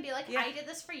name and be like, I did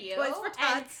this for you. Toys for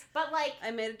Tots.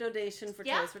 I made a donation for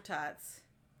Toys for Tots.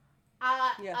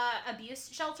 Abuse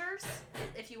shelters,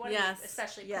 if you want to be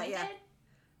especially pointed.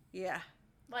 Yeah.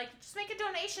 Just make a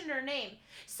donation in her name.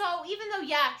 So even though,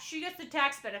 she gets the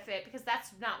tax benefit because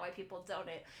that's not why people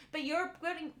donate, but you're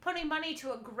putting money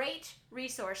to a great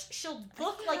resource. She'll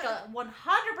look like a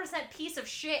 100% piece of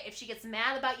shit if she gets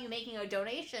mad about you making a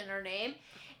donation in her name,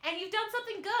 and you've done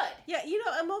something good. Yeah,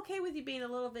 I'm okay with you being a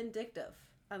little vindictive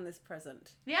on this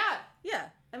present. Yeah. Yeah.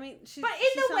 I mean, but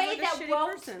in the way that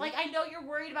won't, person. I know you're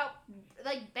worried about,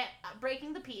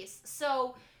 breaking the peace.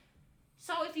 So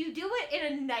if you do it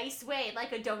in a nice way,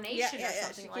 like a donation or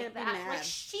something like that,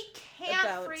 she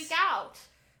can't freak out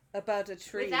about a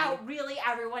tree without really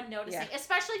everyone noticing. Yeah.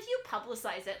 Especially if you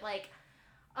publicize it,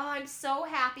 oh, I'm so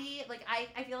happy.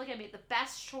 I feel like I made the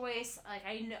best choice.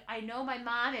 I know my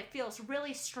mom. It feels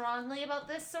really strongly about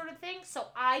this sort of thing. So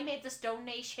I made this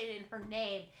donation in her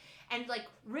name. And,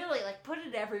 really, put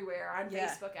it everywhere on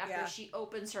Facebook after she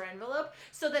opens her envelope.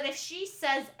 So that if she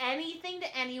says anything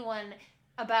to anyone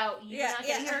about you not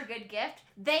getting her a good gift,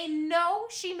 they know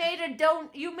you made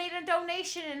a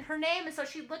donation in her name, and so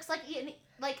she looks like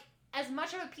as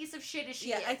much of a piece of shit as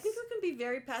she is. Yeah, I think we can be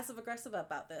very passive-aggressive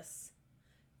about this.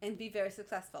 And be very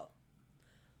successful.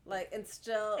 And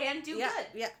still... And do good.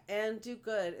 Yeah, and do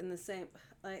good in the same...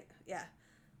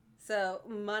 So,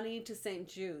 money to St.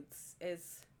 Jude's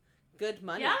is good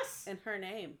money in her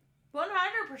name.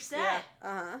 100%.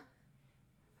 Yeah,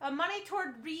 money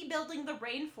toward rebuilding the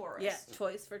rainforest. Yeah,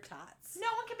 Toys for Tots. No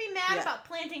one can be mad about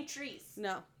planting trees.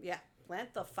 No, yeah.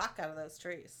 Plant the fuck out of those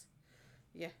trees.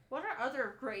 Yeah. What are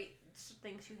other great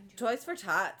things you can do? Toys for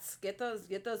Tots. Get those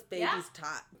babies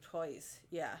toys.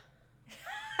 Yeah.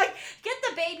 Get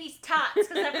the babies tots,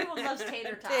 because everyone loves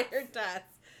tater tots. Tater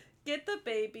tots. Get the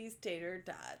babies tater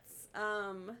tots.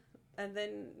 And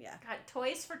then, yeah. God,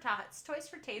 Toys for Tots. Toys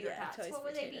for tater tots. Toys What for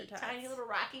would they tater be? tots. Tiny little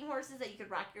rocking horses that you could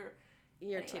rock your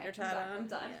anyway, tater tot on. I'm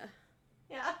done.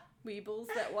 Yeah. Yeah. Weebles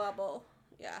that wobble.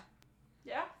 Yeah.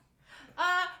 Yeah.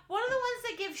 One of the ones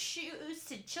that give shoes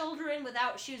to children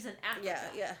without shoes in Africa.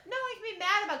 Yeah. No one can be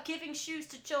mad about giving shoes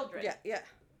to children. Yeah.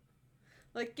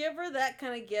 Like, give her that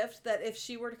kind of gift that if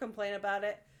she were to complain about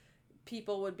it,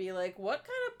 people would be like, what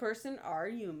kind of person are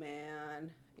you,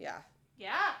 man? Yeah.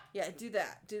 Yeah. Yeah, do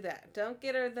that. Don't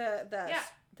get her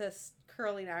this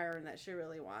curling iron that she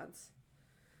really wants.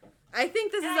 I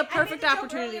think this is a perfect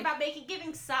opportunity. About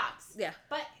giving socks. Yeah.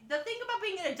 But the thing about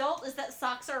being an adult is that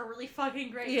socks are really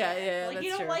fucking great. Yeah, Like, that's you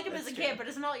don't true. like them as a kid, but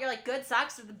it's not like you're like, good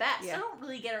socks are the best. Yeah. I don't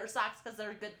really get her socks because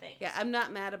they're a good thing. Yeah, I'm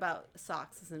not mad about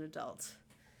socks as an adult.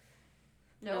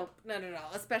 Nope. No.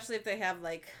 Especially if they have,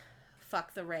 like,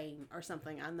 fuck the rain or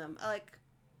something on them. Like,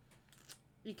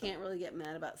 you can't really get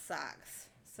mad about socks.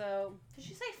 So. Did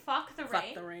you say fuck the rain?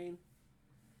 Fuck the rain.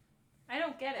 I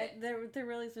don't get it. There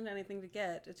really isn't anything to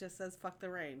get. It just says fuck the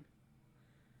rain.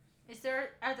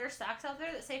 Are there socks out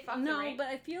there that say fuck the rain? No, but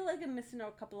I feel like I'm missing a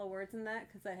couple of words in that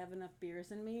because I have enough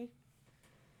beers in me.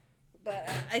 But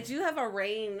I do have a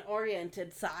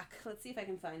rain-oriented sock. Let's see if I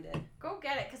can find it. Go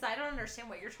get it, because I don't understand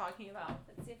what you're talking about.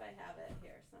 Let's see if I have it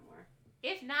here somewhere.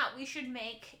 If not, we should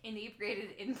make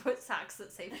inebriated input socks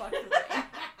that say fuck the rain.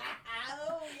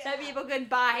 Oh, yeah. That people could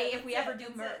buy Yeah, if we that's ever it, do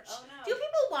that's merch. it. Oh, no. Do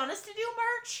people want us to do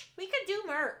merch? We could do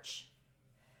merch.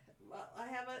 Well, I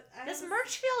have a... Does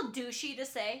merch feel douchey to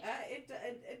say? It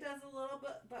does a little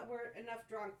bit, but we're enough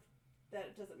drunk that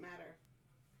it doesn't matter.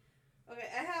 Okay,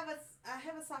 I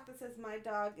have a sock that says my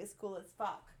dog is cool as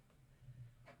fuck.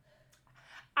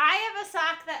 I have a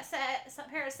sock that says, a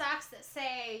pair of socks that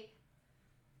say,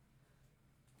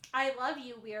 I love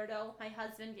you, weirdo. My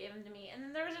husband gave them to me. And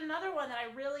then there was another one that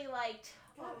I really liked.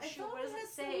 God, Oh, shoot, what does it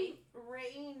say?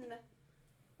 Rain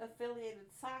affiliated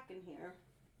sock in here.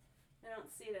 I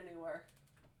don't see it anywhere.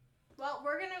 Well,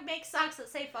 we're going to make socks that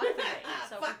say fuck the rain,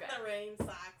 so fuck we're good. the rain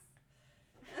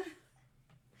socks.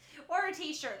 Or a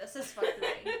t-shirt that says fuck the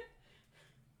rain.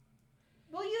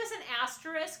 We'll use an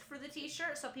asterisk for the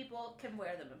t-shirt so people can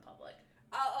wear them in public.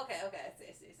 Oh, okay.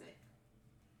 I see.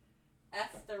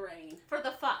 F the rain. For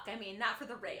the fuck, I mean, not for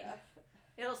the rain. Yeah.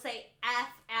 It'll say F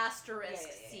asterisk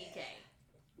Yeah. CK.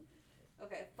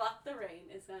 Okay, fuck the rain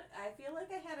is gonna... I feel like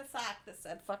I had a sock that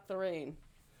said fuck the rain.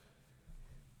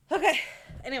 Okay,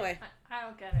 anyway. I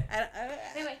don't get it. I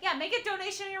Anyway, yeah, make a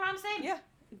donation in your mom's name. yeah,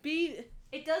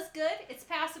 It does good. It's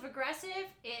passive aggressive.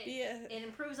 It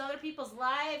improves other people's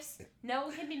lives. No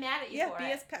one can be mad at you for be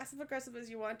it. as passive aggressive as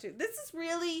you want to. This is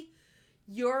really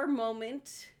your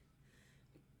moment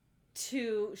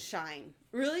to shine.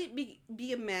 Really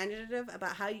be imaginative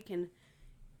about how you can,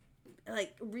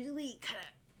 like, really kind of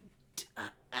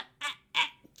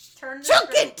Turn chunk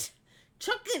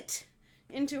it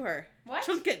into her. What?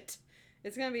 Chunk it.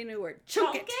 It's gonna be a new word.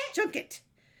 Chunk Chunk it.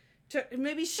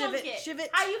 Maybe shiv Chunk it. Shiv it.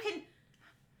 How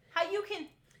you can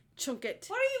Chunk it.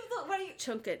 What are you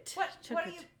Chunk it. What Chunk are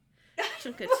it. you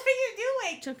Chunk it. What are you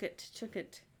doing? Chunk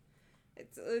it.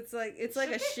 It's like a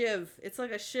Chunk it? shiv. It's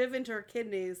like a shiv into her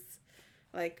kidneys.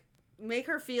 Like, make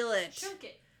her feel it Chunk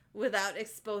it. without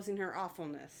exposing her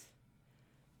awfulness.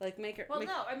 Like, make her. Well,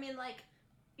 no, I mean, like,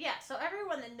 yeah, so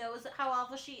everyone that knows how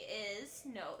awful she is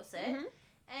knows it. Mhm.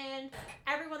 And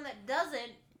everyone that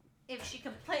doesn't, if she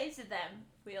complains to them,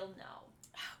 will know.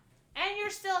 And you're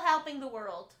still helping the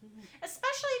world.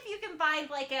 Especially if you can find,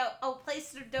 like, a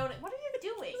place to donate. What are you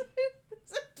doing?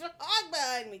 There's a dog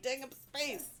behind me taking up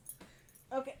space.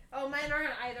 Okay. Oh, mine are on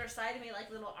either side of me like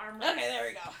little armlets. Okay, there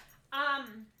we go.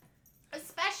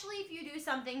 Especially if you do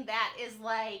something that is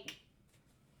like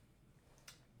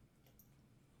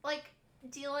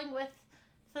dealing with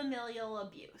familial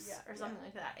abuse or something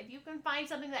like that. If you can find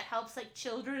something that helps like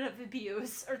children of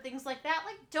abuse or things like that,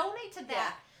 like donate to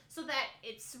that so that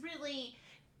it's really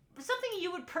something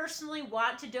you would personally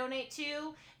want to donate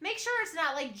to. Make sure it's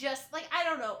not like just like, I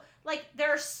don't know, like there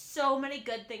are so many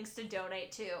good things to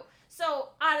donate to. So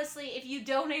honestly, if you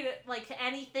donate it like to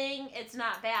anything, it's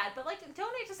not bad. But like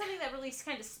donate to something that really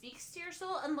kind of speaks to your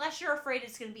soul, unless you're afraid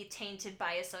it's going to be tainted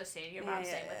by associating your mom's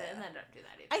name with it, and then don't do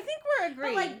that either. I think we're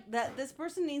agreeing that this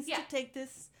person needs to take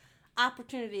this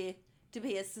opportunity to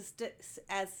be as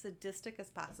sadistic as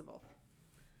possible.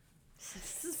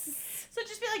 So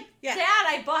just be like, Yeah. Dad,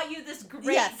 I bought you this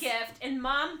great Yes. gift, and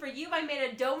Mom, for you, I made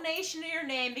a donation in your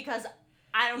name because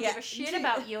I don't give a shit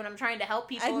about you, and I'm trying to help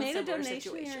people I in made a similar donation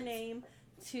situations. in your name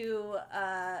to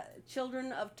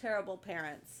children of terrible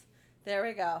parents. There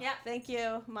we go. Yep. Thank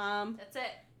you, Mom. That's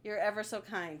it. You're ever so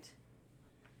kind.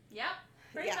 Yep.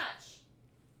 Pretty Yeah. much.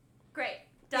 Great.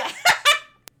 Done.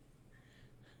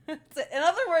 So, in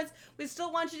other words, we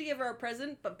still want you to give her a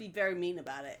present, but be very mean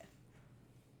about it.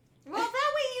 Well,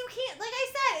 that way you can't, like I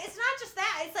said, it's not just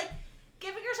that. It's like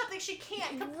giving her something she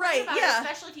can't complain Right, about, yeah.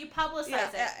 especially if you publicize Yeah,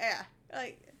 it. yeah.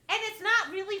 Like, And it's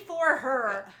not really for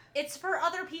her. Yeah. It's for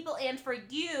other people and for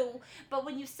you. But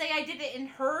when you say I did it in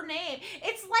her name,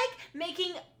 it's like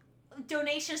making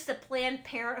donations to Planned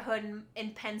Parenthood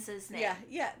in Pence's name.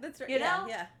 yeah, that's right. You yeah, know?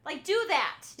 yeah. Like, do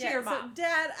that to your So, mom.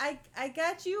 Dad, I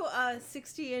got you a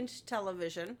 60-inch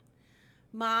television.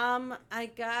 Mom, I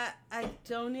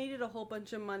donated a whole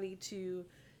bunch of money to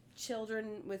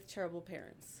children with terrible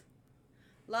parents.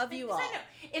 Love you all. Because I know,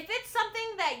 if it's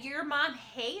something that your mom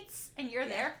hates and you're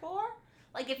there for,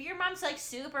 like if your mom's like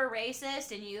super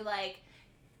racist and you like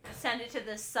send it to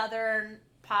the Southern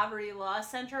Poverty Law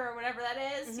Center or whatever that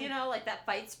is, you know, like that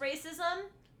fights racism,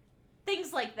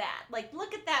 things like that. Like,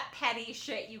 look at that petty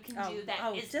shit you can do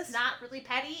that is just not really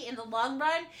petty in the long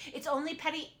run. It's only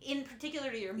petty in particular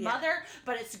to your mother,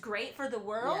 but it's great for the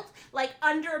world. Yeah. Like,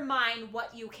 undermine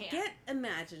what you can. get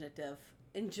imaginative.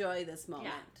 Enjoy this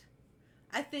moment.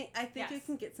 I think Yes. you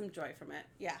can get some joy from it.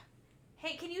 Yeah.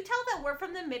 Hey, can you tell that we're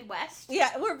from the Midwest?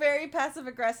 Yeah, we're very passive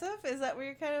aggressive. Is that what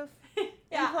you're kind of Yeah,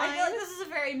 I implying? feel like this is a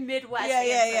very Midwest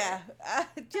Yeah. answer.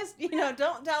 Just,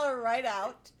 don't tell her right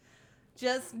out.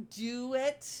 Just do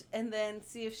it and then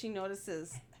see if she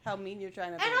notices how mean you're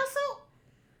trying to be. And also,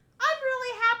 I'm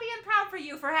really happy and proud for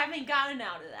you for having gotten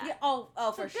out of that. Yeah, oh,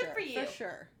 So for good sure. for you. For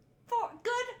sure.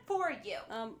 Good for you.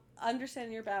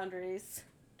 Understand your boundaries.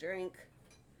 Drink.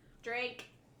 Drink.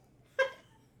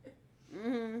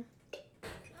 Mm-hmm.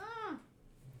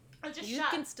 I just You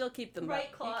shot. can still keep them.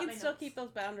 right claw You at can my still nose. keep those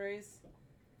boundaries,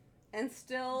 and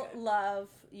still Okay. love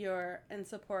and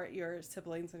support your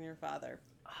siblings and your father.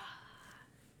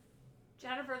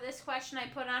 Jennifer, this question I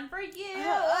put on for you. You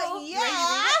Yeah. ready to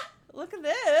read it? Look at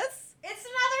this. It's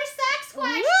another sex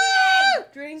question. Woo!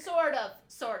 Drink. Sort of.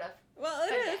 Well,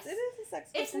 But it is. yes. It is a sex.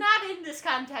 It's question. not in this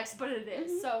context, but it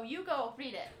is. Mhm. So you go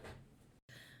read it.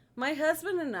 My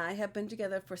husband and I have been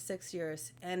together for 6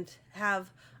 years and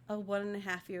have a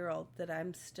 1.5-year-old that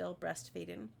I'm still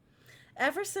breastfeeding.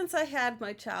 Ever since I had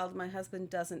my child, my husband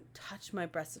doesn't touch my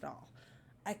breasts at all.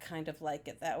 I kind of like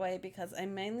it that way because I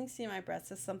mainly see my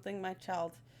breasts as something my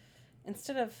child, I'm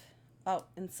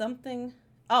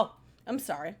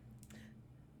sorry. ...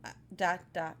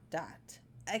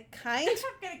 I kind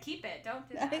I'm gonna keep it. Don't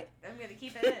do that. I'm gonna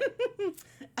keep it in.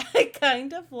 I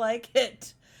kind of like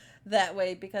it that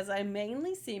way because I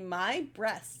mainly see my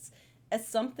breasts as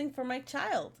something for my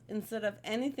child instead of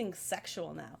anything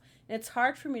sexual now. And it's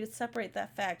hard for me to separate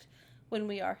that fact when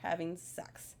we are having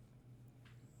sex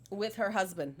with her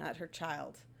husband, not her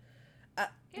child.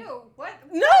 Ew, what?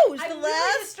 No, it's I'm the really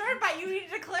last disturbed by you. You need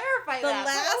to clarify the that.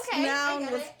 last Okay, I noun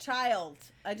get was it. child.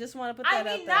 I just want to put I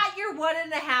that mean, out there. not your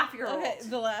 1.5-year-old. Okay,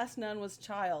 the last noun was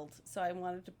child, so I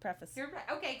wanted to preface. You're right.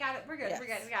 Okay, got it. We're good. Yes. We're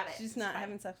good. We got it. She's It's not fine.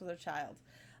 having sex with her child.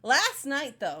 Last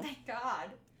night, though, Thank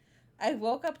God. I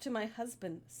woke up to my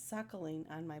husband suckling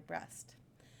on my breast,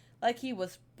 like he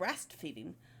was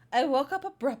breastfeeding. I woke up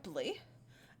abruptly,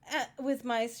 with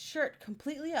my shirt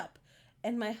completely up,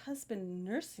 and my husband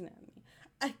nursing on me.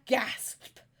 I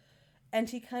gasped, and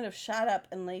he kind of shot up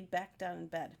and laid back down in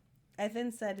bed. I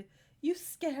then said, "You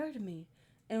scared me,"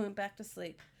 and went back to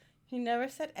sleep. He never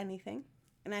said anything,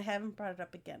 and I haven't brought it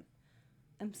up again.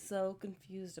 I'm so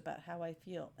confused about how I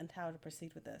feel and how to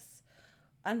proceed with this.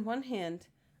 On one hand,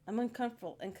 I'm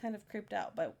uncomfortable and kind of creeped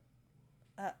out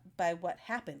by what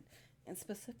happened, and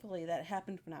specifically that it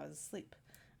happened when I was asleep.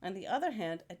 On the other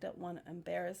hand, I don't want to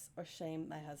embarrass or shame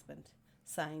my husband.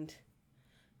 Signed,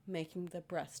 making the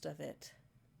breast of it.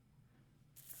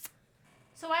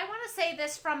 So I want to say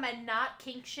this from a not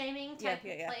kink shaming type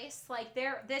Yeah. place. Like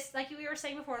like we were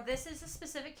saying before, this is a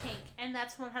specific kink, and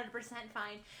that's 100%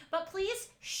 fine. But please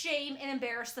shame and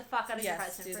embarrass the fuck out of your Yes,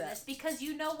 husband do for that. this, because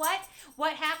you know what?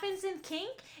 What happens in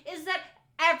kink is that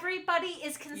everybody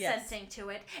is consenting to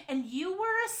it, and you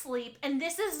were asleep, and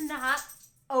this is not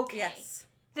okay. Yes.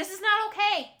 This is not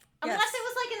okay. Unless Yes. it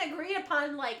was like an agreed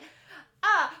upon, like,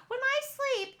 when I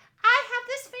sleep, I have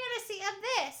this fantasy of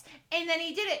this. And then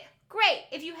he did it. Great.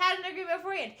 If you had an agreement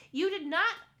beforehand. You did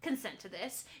not consent to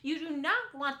this. You do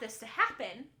not want this to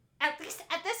happen. at least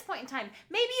at this point in time,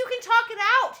 maybe you can talk it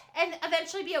out and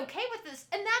eventually be okay with this.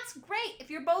 And that's great if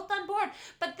you're both on board.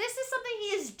 But this is something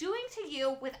he is doing to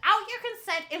you without your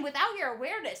consent and without your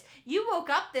awareness. You woke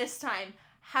up this time.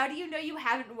 How do you know you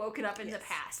haven't woken up in the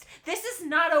past? This is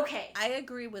not okay. I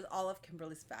agree with all of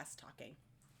Kimberly's fast talking.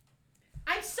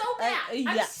 I'm so mad.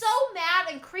 I'm yes. so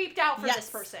mad and creeped out for this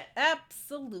person.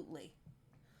 Absolutely.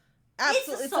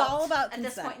 Absolutely. It's all about consent.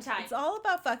 At this point in time. It's all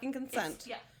about fucking consent.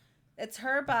 Yeah. It's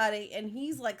her body, and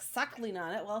he's like suckling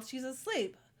on it while she's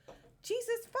asleep.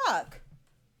 Jesus fuck.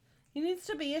 He needs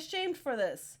to be ashamed for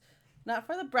this. Not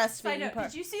for the breastfeeding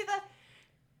part. Did you see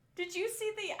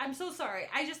the I'm so sorry.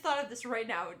 I just thought of this right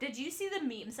now. Did you see the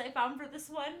memes I found for this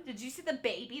one? Did you see the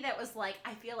baby that was like,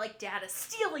 I feel like Dad is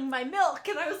stealing my milk?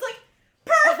 And I was like,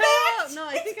 perfect! No,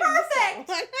 I it's think perfect! I missed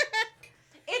that one.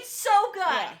 It's so good.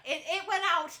 Yeah. It went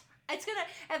out. It's gonna,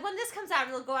 and when this comes out,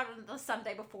 it'll go out on the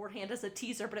Sunday beforehand as a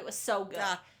teaser, but it was so good.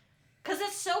 Because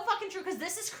it's so fucking true, because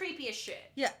this is creepy as shit.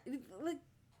 Yeah, like,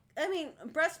 I mean,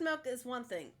 breast milk is one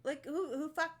thing. Like, who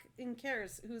fucking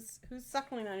cares who's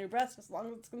suckling on your breast as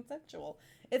long as it's consensual?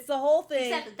 It's the whole thing.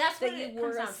 Exactly. That's that what you it were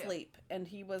comes down to. asleep and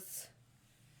he was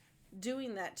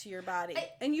doing that to your body,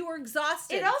 and you were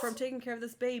exhausted from taking care of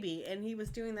this baby, and he was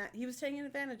doing that. He was taking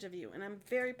advantage of you, and I'm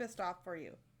very pissed off for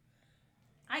you.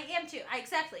 I am too.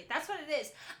 Exactly. That's what it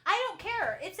is. I don't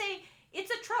care. It's a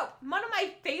trope. One of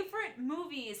my favorite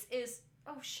movies is,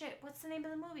 oh shit, what's the name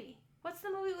of the movie? What's the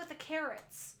movie with the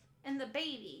carrots and the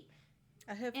baby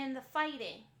and the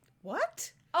fighting?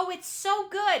 What? Oh, it's so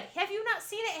good. Have you not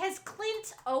seen it? It has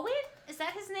Clint Owen? Is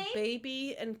that his name?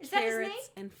 Baby and Is that his carrots name?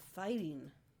 and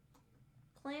fighting.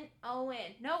 Clint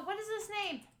Owen. No, what is his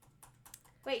name?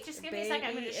 Wait, just give me a second.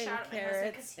 I'm going to shout at my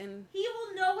husband because he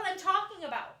will know what I'm talking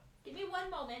about. Give me one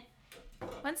moment.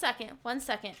 1 second. 1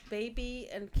 second. Baby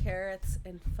and carrots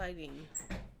and fighting.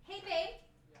 Hey, babe.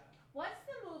 What's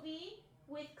the movie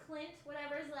with Clint,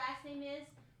 whatever his last name is,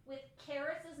 with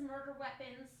carrots as murder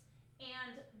weapons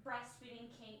and breastfeeding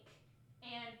kink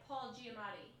and Paul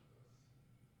Giamatti?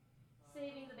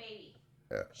 Saving the baby.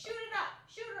 Shoot it up.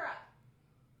 Shoot her up.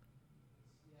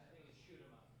 Yeah, I think it's Shoot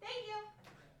 'em Up. Thank you.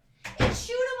 It's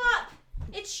Shoot 'em Up.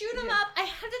 It's Shoot 'em Up. I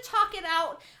had to talk it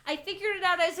out. I figured it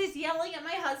out as he's yelling at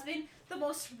my husband. The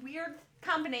most weird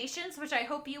combinations, which I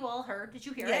hope you all heard. Did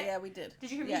you hear it? Yeah, we did. Did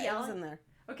you hear me yelling? yell? It was in there.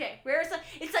 Okay, where is it?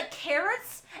 It's like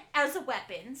carrots as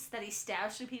weapons that he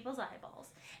stabs through people's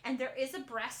eyeballs. And there is a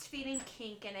breastfeeding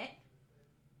kink in it.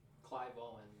 Clive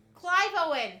Owen. Clive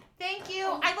Owen. Thank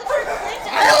you. I looked for Clint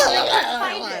and I couldn't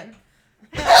find him.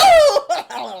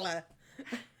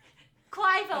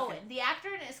 Clive Owen. The actor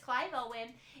in it is Clive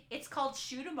Owen. It's called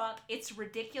Shoot 'em Up. It's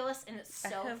ridiculous and it's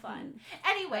so fun.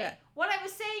 Anyway, what I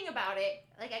was saying about it,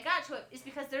 like I got to it, is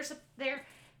because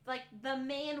like the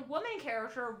main woman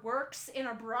character works in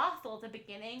a brothel at the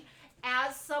beginning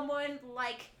as someone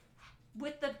like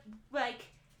with the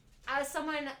as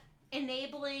someone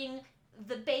enabling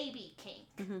the baby kink.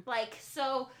 Mm-hmm. Like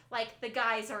the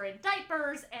guys are in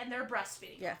diapers and they're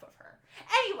breastfeeding off of her.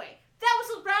 Anyway, that was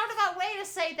a roundabout way to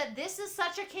say that this is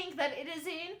such a kink that it is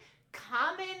in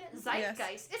common zeitgeist.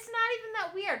 Yes. It's not even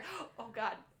that weird. Oh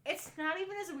god. It's not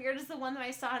even as weird as the one that I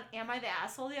saw on Am I the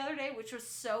Asshole the other day, which was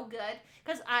so good,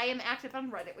 because I am active on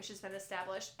Reddit, which has been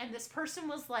established, and this person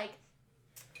was like,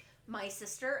 my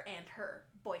sister and her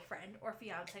boyfriend or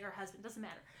fiance or husband, doesn't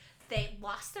matter, they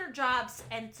lost their jobs,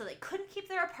 and so they couldn't keep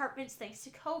their apartments thanks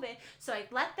to COVID, so I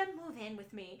let them move in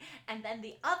with me, and then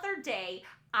the other day,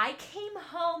 I came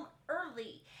home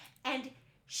early, and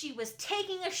she was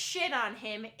taking a shit on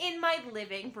him in my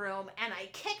living room, and I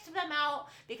kicked them out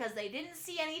because they didn't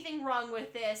see anything wrong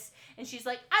with this. And she's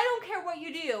like, I don't care what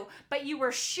you do, but you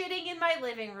were shitting in my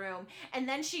living room. And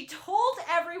then she told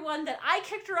everyone that I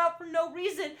kicked her out for no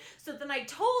reason. So then I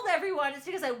told everyone it's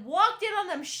because I walked in on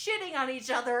them shitting on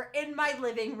each other in my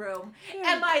living room. Yeah.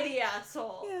 Am I the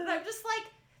asshole? Yeah. And I'm just like,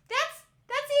 that's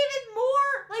even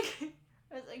more like...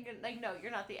 I was like, no,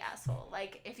 you're not the asshole.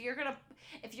 Like, if you're gonna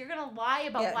lie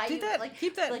about why you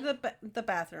keep that in the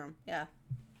bathroom. Yeah,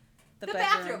 the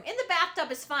bathroom in the bathtub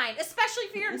is fine, especially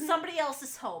if you're in somebody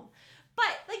else's home.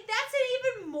 But like, that's an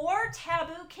even more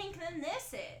taboo kink than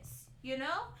this is. You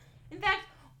know? In fact,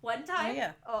 one time,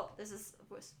 this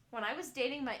was when I was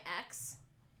dating my ex.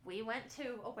 We went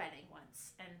to a wedding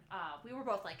once, and we were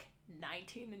both like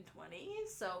 19 and 20,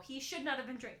 so he should not have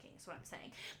been drinking, is what I'm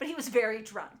saying. But he was very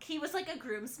drunk. He was like a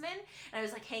groomsman, and I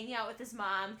was like hanging out with his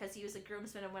mom because he was a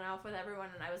groomsman and went out with everyone,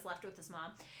 and I was left with his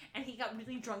mom. And he got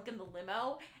really drunk in the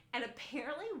limo, and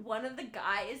apparently one of the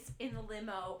guys in the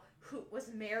limo who was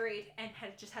married and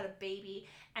had just had a baby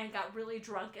and got really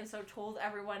drunk, and so told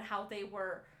everyone how they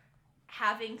were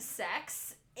having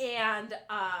sex and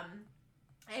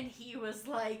he was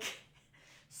like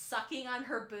sucking on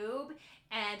her boob,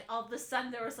 and all of a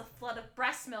sudden there was a flood of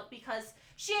breast milk because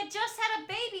she had just had a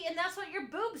baby, and that's what your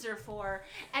boobs are for.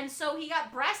 And so he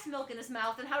got breast milk in his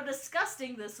mouth, and how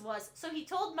disgusting this was. So he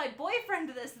told my boyfriend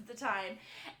this at the time,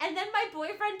 and then my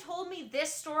boyfriend told me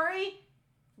this story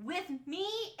with me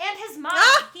and his mom.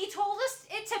 He told us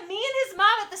it to me and his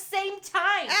mom at the same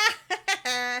time.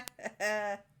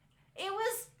 It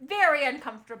was very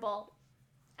uncomfortable.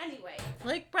 Anyway.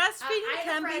 Like, breastfeeding I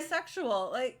can be friend- sexual.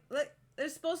 Like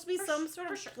there's supposed to be some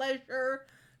sort of pleasure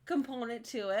component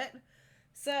to it.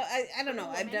 So, I don't know.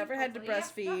 Women, I've never had to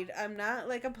hopefully, breastfeed. yeah. I'm not,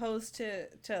 like, opposed to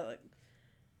a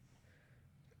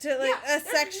there's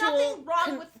sexual nothing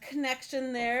wrong with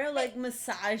connection there. Like,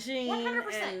 massaging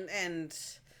 100%. and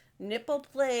nipple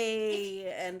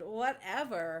play and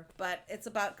whatever. But it's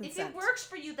about If consent. it works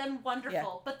for you, then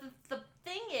wonderful. Yeah. But the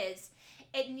thing is,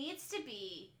 it needs to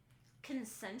be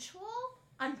consensual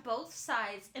on both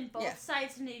sides, and both Yeah.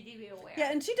 sides need to be aware.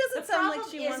 Yeah, and she doesn't The sound like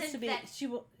problem she wants isn't to be. that- She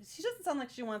doesn't sound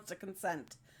like she wants to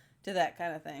consent to that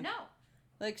kind of thing. No.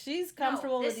 Like, she's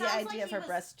comfortable this with the sounds idea like of he her was-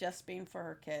 breasts just being for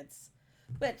her kids,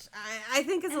 which I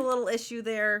think is a little issue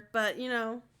there. But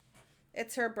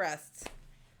it's her breasts.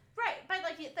 Right, but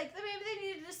like maybe they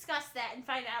need to discuss that and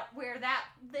find out where that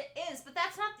is. But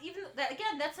that's not even that.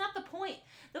 Again, that's not the point.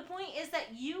 The point is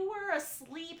that you were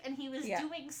asleep and he was Yeah.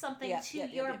 doing something Yeah, to yeah,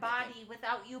 your yeah, yeah, body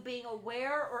without you being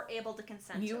aware or able to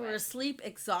consent You to were it. asleep,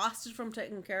 exhausted from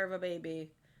taking care of a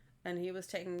baby, and he was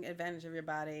taking advantage of your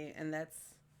body, and that's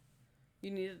you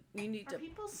need Are to.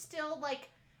 people still like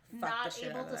the not shit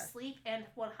out able of to that. sleep and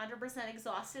 100%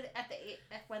 exhausted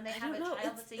when they I have don't a know.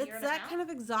 child that's a It's year and a that half? kind of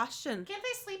exhaustion. Can't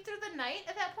they sleep through the night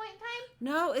at that point in time?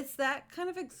 No, it's that kind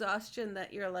of exhaustion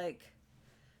that you're like,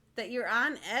 that you're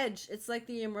on edge. It's like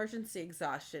the emergency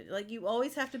exhaustion. Like, you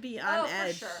always have to be on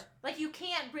edge. For sure. Like, you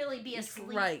can't really be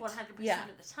asleep Right. 100% Yeah.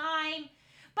 of the time.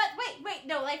 But wait,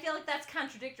 no, I feel like that's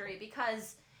contradictory,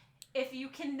 because if you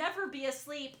can never be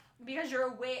asleep because you're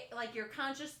awake, like you're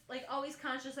conscious, like always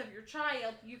conscious of your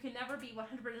child, you can never be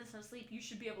 100% asleep. You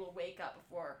should be able to wake up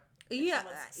before Yeah,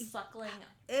 someone's suckling.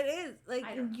 it is. Like,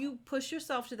 I don't know. you push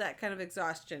yourself to that kind of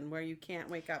exhaustion where you can't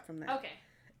wake up from that. Okay,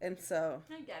 And so,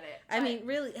 I get it. I but- mean,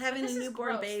 really, having a this is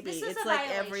newborn gross. baby, This is it's a like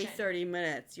every violation. 30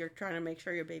 minutes you're trying to make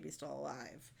sure your baby's still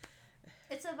alive.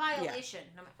 it's a violation,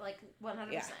 like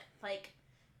 100%. Yeah. Like,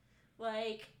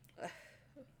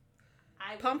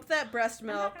 I would- Pump that breast I'm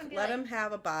not milk, gonna be let like- him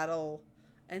have a bottle,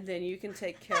 and then you can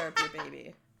take care of your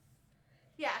baby.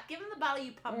 Yeah, give him the bottle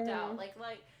you pumped out. Mhm.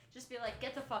 Like, just be like,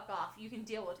 get the fuck off. You can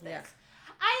deal with this. Yeah.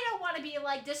 I don't want to be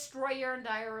like, destroy your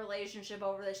entire relationship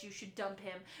over this. You should dump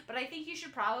him. But I think you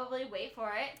should probably wait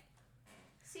for it.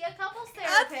 See a couples A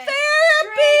therapist.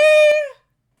 therapy!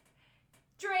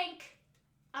 Drink.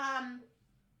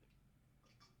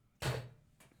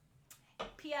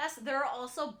 P.S. There are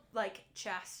also like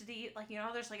chastity, like, you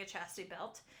know, there's like a chastity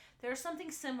belt. There's something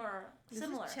similar Is it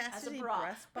as a chastity bra,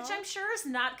 breast which belt? I'm sure is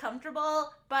not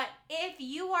comfortable. But if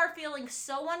you are feeling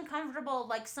so uncomfortable,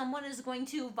 like someone is going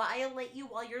to violate you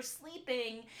while you're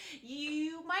sleeping,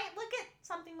 you might look at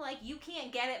something like, you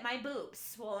can't get at my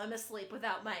boobs while I'm asleep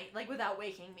without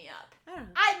waking me up. I don't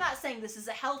know. I'm not saying this is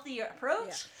a healthy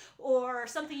approach or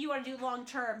something you want to do long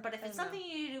term, but if it's I know. something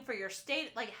you need to do for your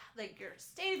state, like your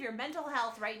state of your mental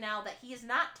health right now, that he is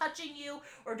not touching you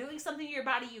or doing something to your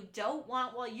body you don't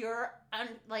want while you're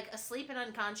asleep and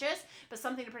unconscious, but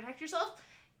something to protect yourself,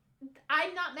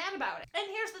 I'm not mad about it. And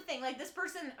here's the thing, like, this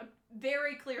person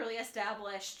very clearly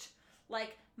established,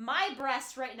 like, my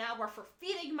breasts right now are for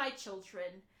feeding my children,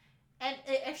 and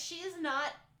if she's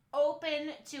not open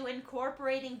to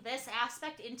incorporating this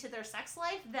aspect into their sex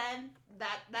life, then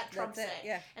that trumps That's it. it,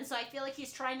 yeah. And so I feel like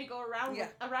he's trying to go around Yeah.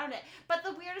 around it. But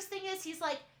the weirdest thing is, he's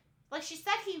like she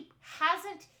said, he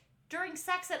hasn't during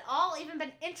sex at all even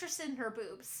been interested in her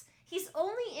boobs. He's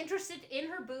only interested in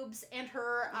her boobs and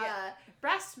her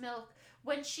breast milk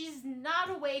when she's not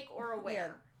awake or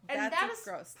aware. Yeah, And that's that is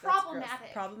gross. problematic. That's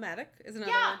gross. Problematic is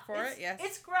another Yeah, word for it. Yes.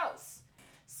 It's gross.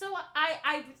 So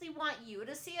I really want you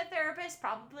to see a therapist,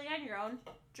 probably on your own.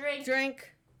 Drink.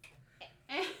 Drink.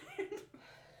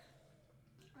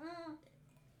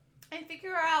 And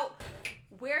figure out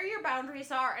where your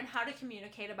boundaries are and how to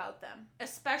communicate about them,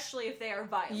 especially if they are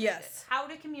violated. Yes. How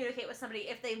to communicate with somebody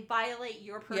if they violate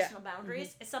your personal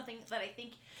boundaries is something that I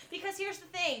think, because here's the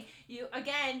thing, you,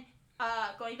 again,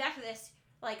 going back to this,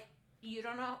 like, you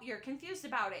don't know, you're confused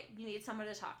about it. You need someone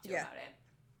to talk to about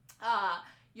it.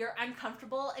 You're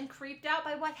uncomfortable and creeped out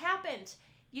by what happened.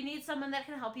 You need someone that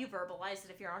can help you verbalize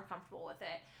it if you're uncomfortable with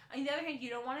it. On the other hand, you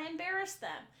don't want to embarrass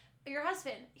them. your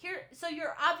husband, here, so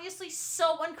you're obviously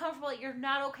so uncomfortable, you're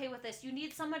not okay with this. You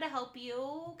need someone to help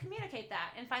you communicate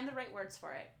that and find the right words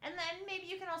for it. And then maybe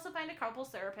you can also find a couples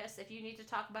therapist if you need to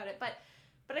talk about it. But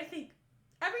I think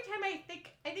every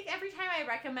time I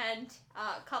recommend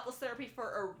couples therapy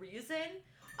for a reason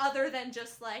other than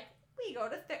just like, we go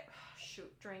to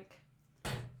drink.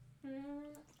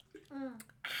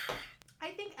 I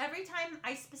think every time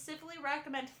I specifically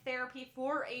recommend therapy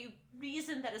for a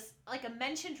reason that is like a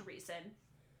mentioned reason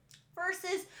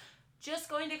versus just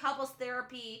going to couples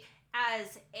therapy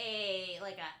as a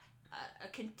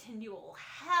continual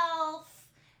health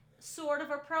sort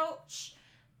of approach.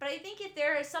 But I think if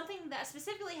there is something that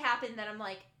specifically happened that I'm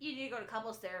like, you need to go to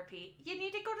couples therapy, you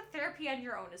need to go to therapy on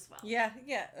your own as well. Yeah,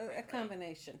 a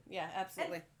combination. Yeah,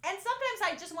 absolutely. And sometimes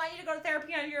I just want you to go to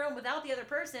therapy on your own without the other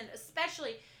person,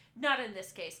 especially not in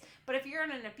this case. But if you're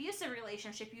in an abusive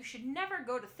relationship, you should never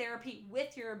go to therapy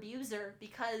with your abuser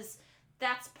because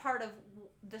that's part of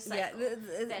the cycle. Yeah,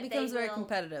 it becomes very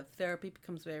competitive. Therapy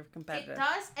becomes very competitive. It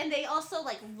does, and they also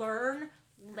like learn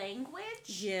language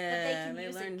that they can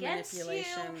use against you.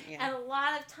 Yeah. And a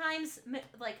lot of times,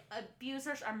 like,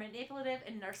 abusers are manipulative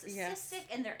and narcissistic,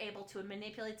 and they're able to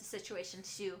manipulate the situation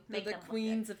to make them look good. The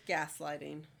queens of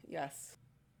gaslighting. Yes.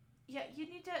 Yeah, you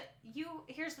need to.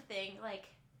 Here's the thing, like,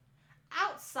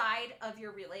 outside of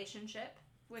your relationship,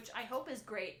 which I hope is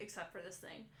great, except for this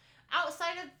thing.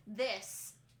 Outside of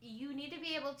this, you need to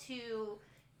be able to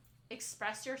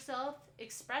express yourself,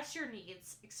 express your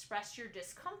needs, express your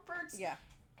discomforts,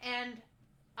 and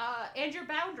your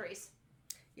boundaries.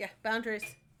 Yeah, boundaries.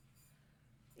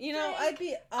 You know, I'd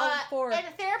be all for. And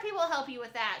therapy will help you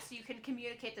with that, so you can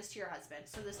communicate this to your husband,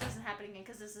 so this doesn't happen again,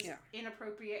 because this is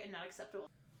inappropriate and not acceptable.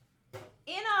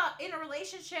 In a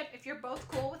relationship, if you're both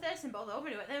cool with this and both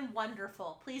open to it, then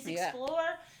wonderful. Please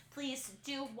explore. Please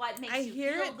do what makes you feel good. I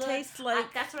hear it tastes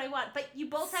like that's what I want. But you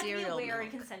both have to be aware and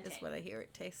consenting. That's what I hear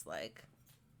it tastes like.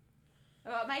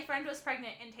 My friend was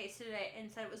pregnant and tasted it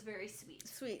and said it was very sweet.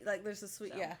 Sweet, like there's a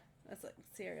sweet, that's like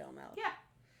cereal milk. Yeah.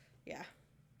 Yeah.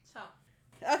 So.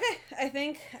 Okay, I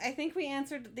think we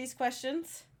answered these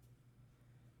questions.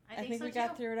 I think so we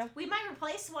got through it all. We might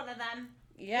replace one of them.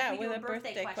 Yeah, with a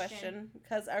birthday question.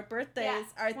 Because our birthdays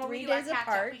are 3 days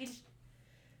apart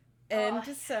in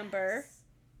December.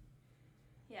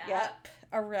 Yeah. Yep.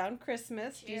 Around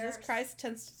Christmas. Cheers. Jesus Christ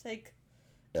tends to take...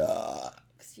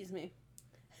 Excuse me.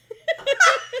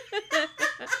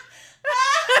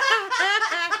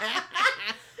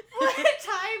 What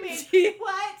timing?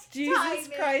 What Jesus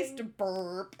timing? Christ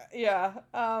burp. Yeah.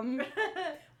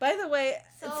 By the way,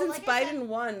 since like Biden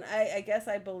won, I guess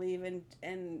I believe in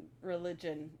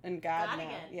religion and God now.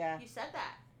 Again. Yeah. You said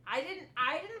that. I didn't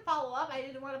follow up. I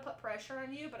didn't want to put pressure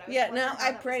on you, but I was now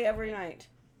I pray every night.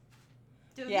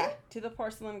 Do you? To the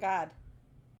porcelain God.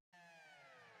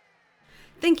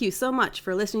 Thank you so much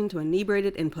for listening to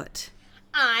Inebriated Input.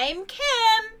 I'm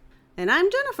Kim. And I'm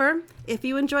Jennifer. If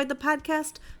you enjoyed the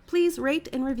podcast, please rate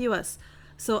and review us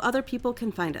so other people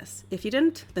can find us. If you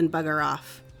didn't, then bugger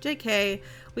off. JK,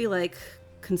 we like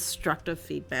constructive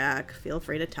feedback. Feel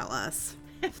free to tell us.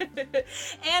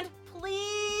 And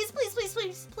please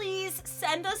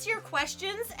send us your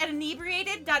questions at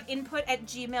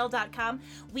inebriated.input@gmail.com.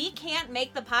 We can't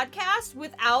make the podcast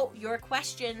without your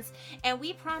questions, and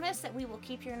we promise that we will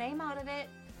keep your name out of it.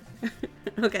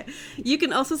 Okay. You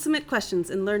can also submit questions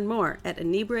and learn more at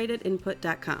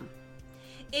inebriatedinput.com.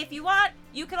 If you want,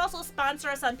 you can also sponsor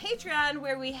us on Patreon,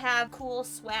 where we have cool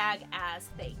swag as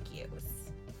thank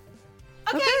yous.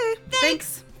 Okay,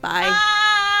 thanks. Bye.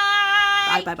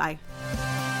 Bye. Bye.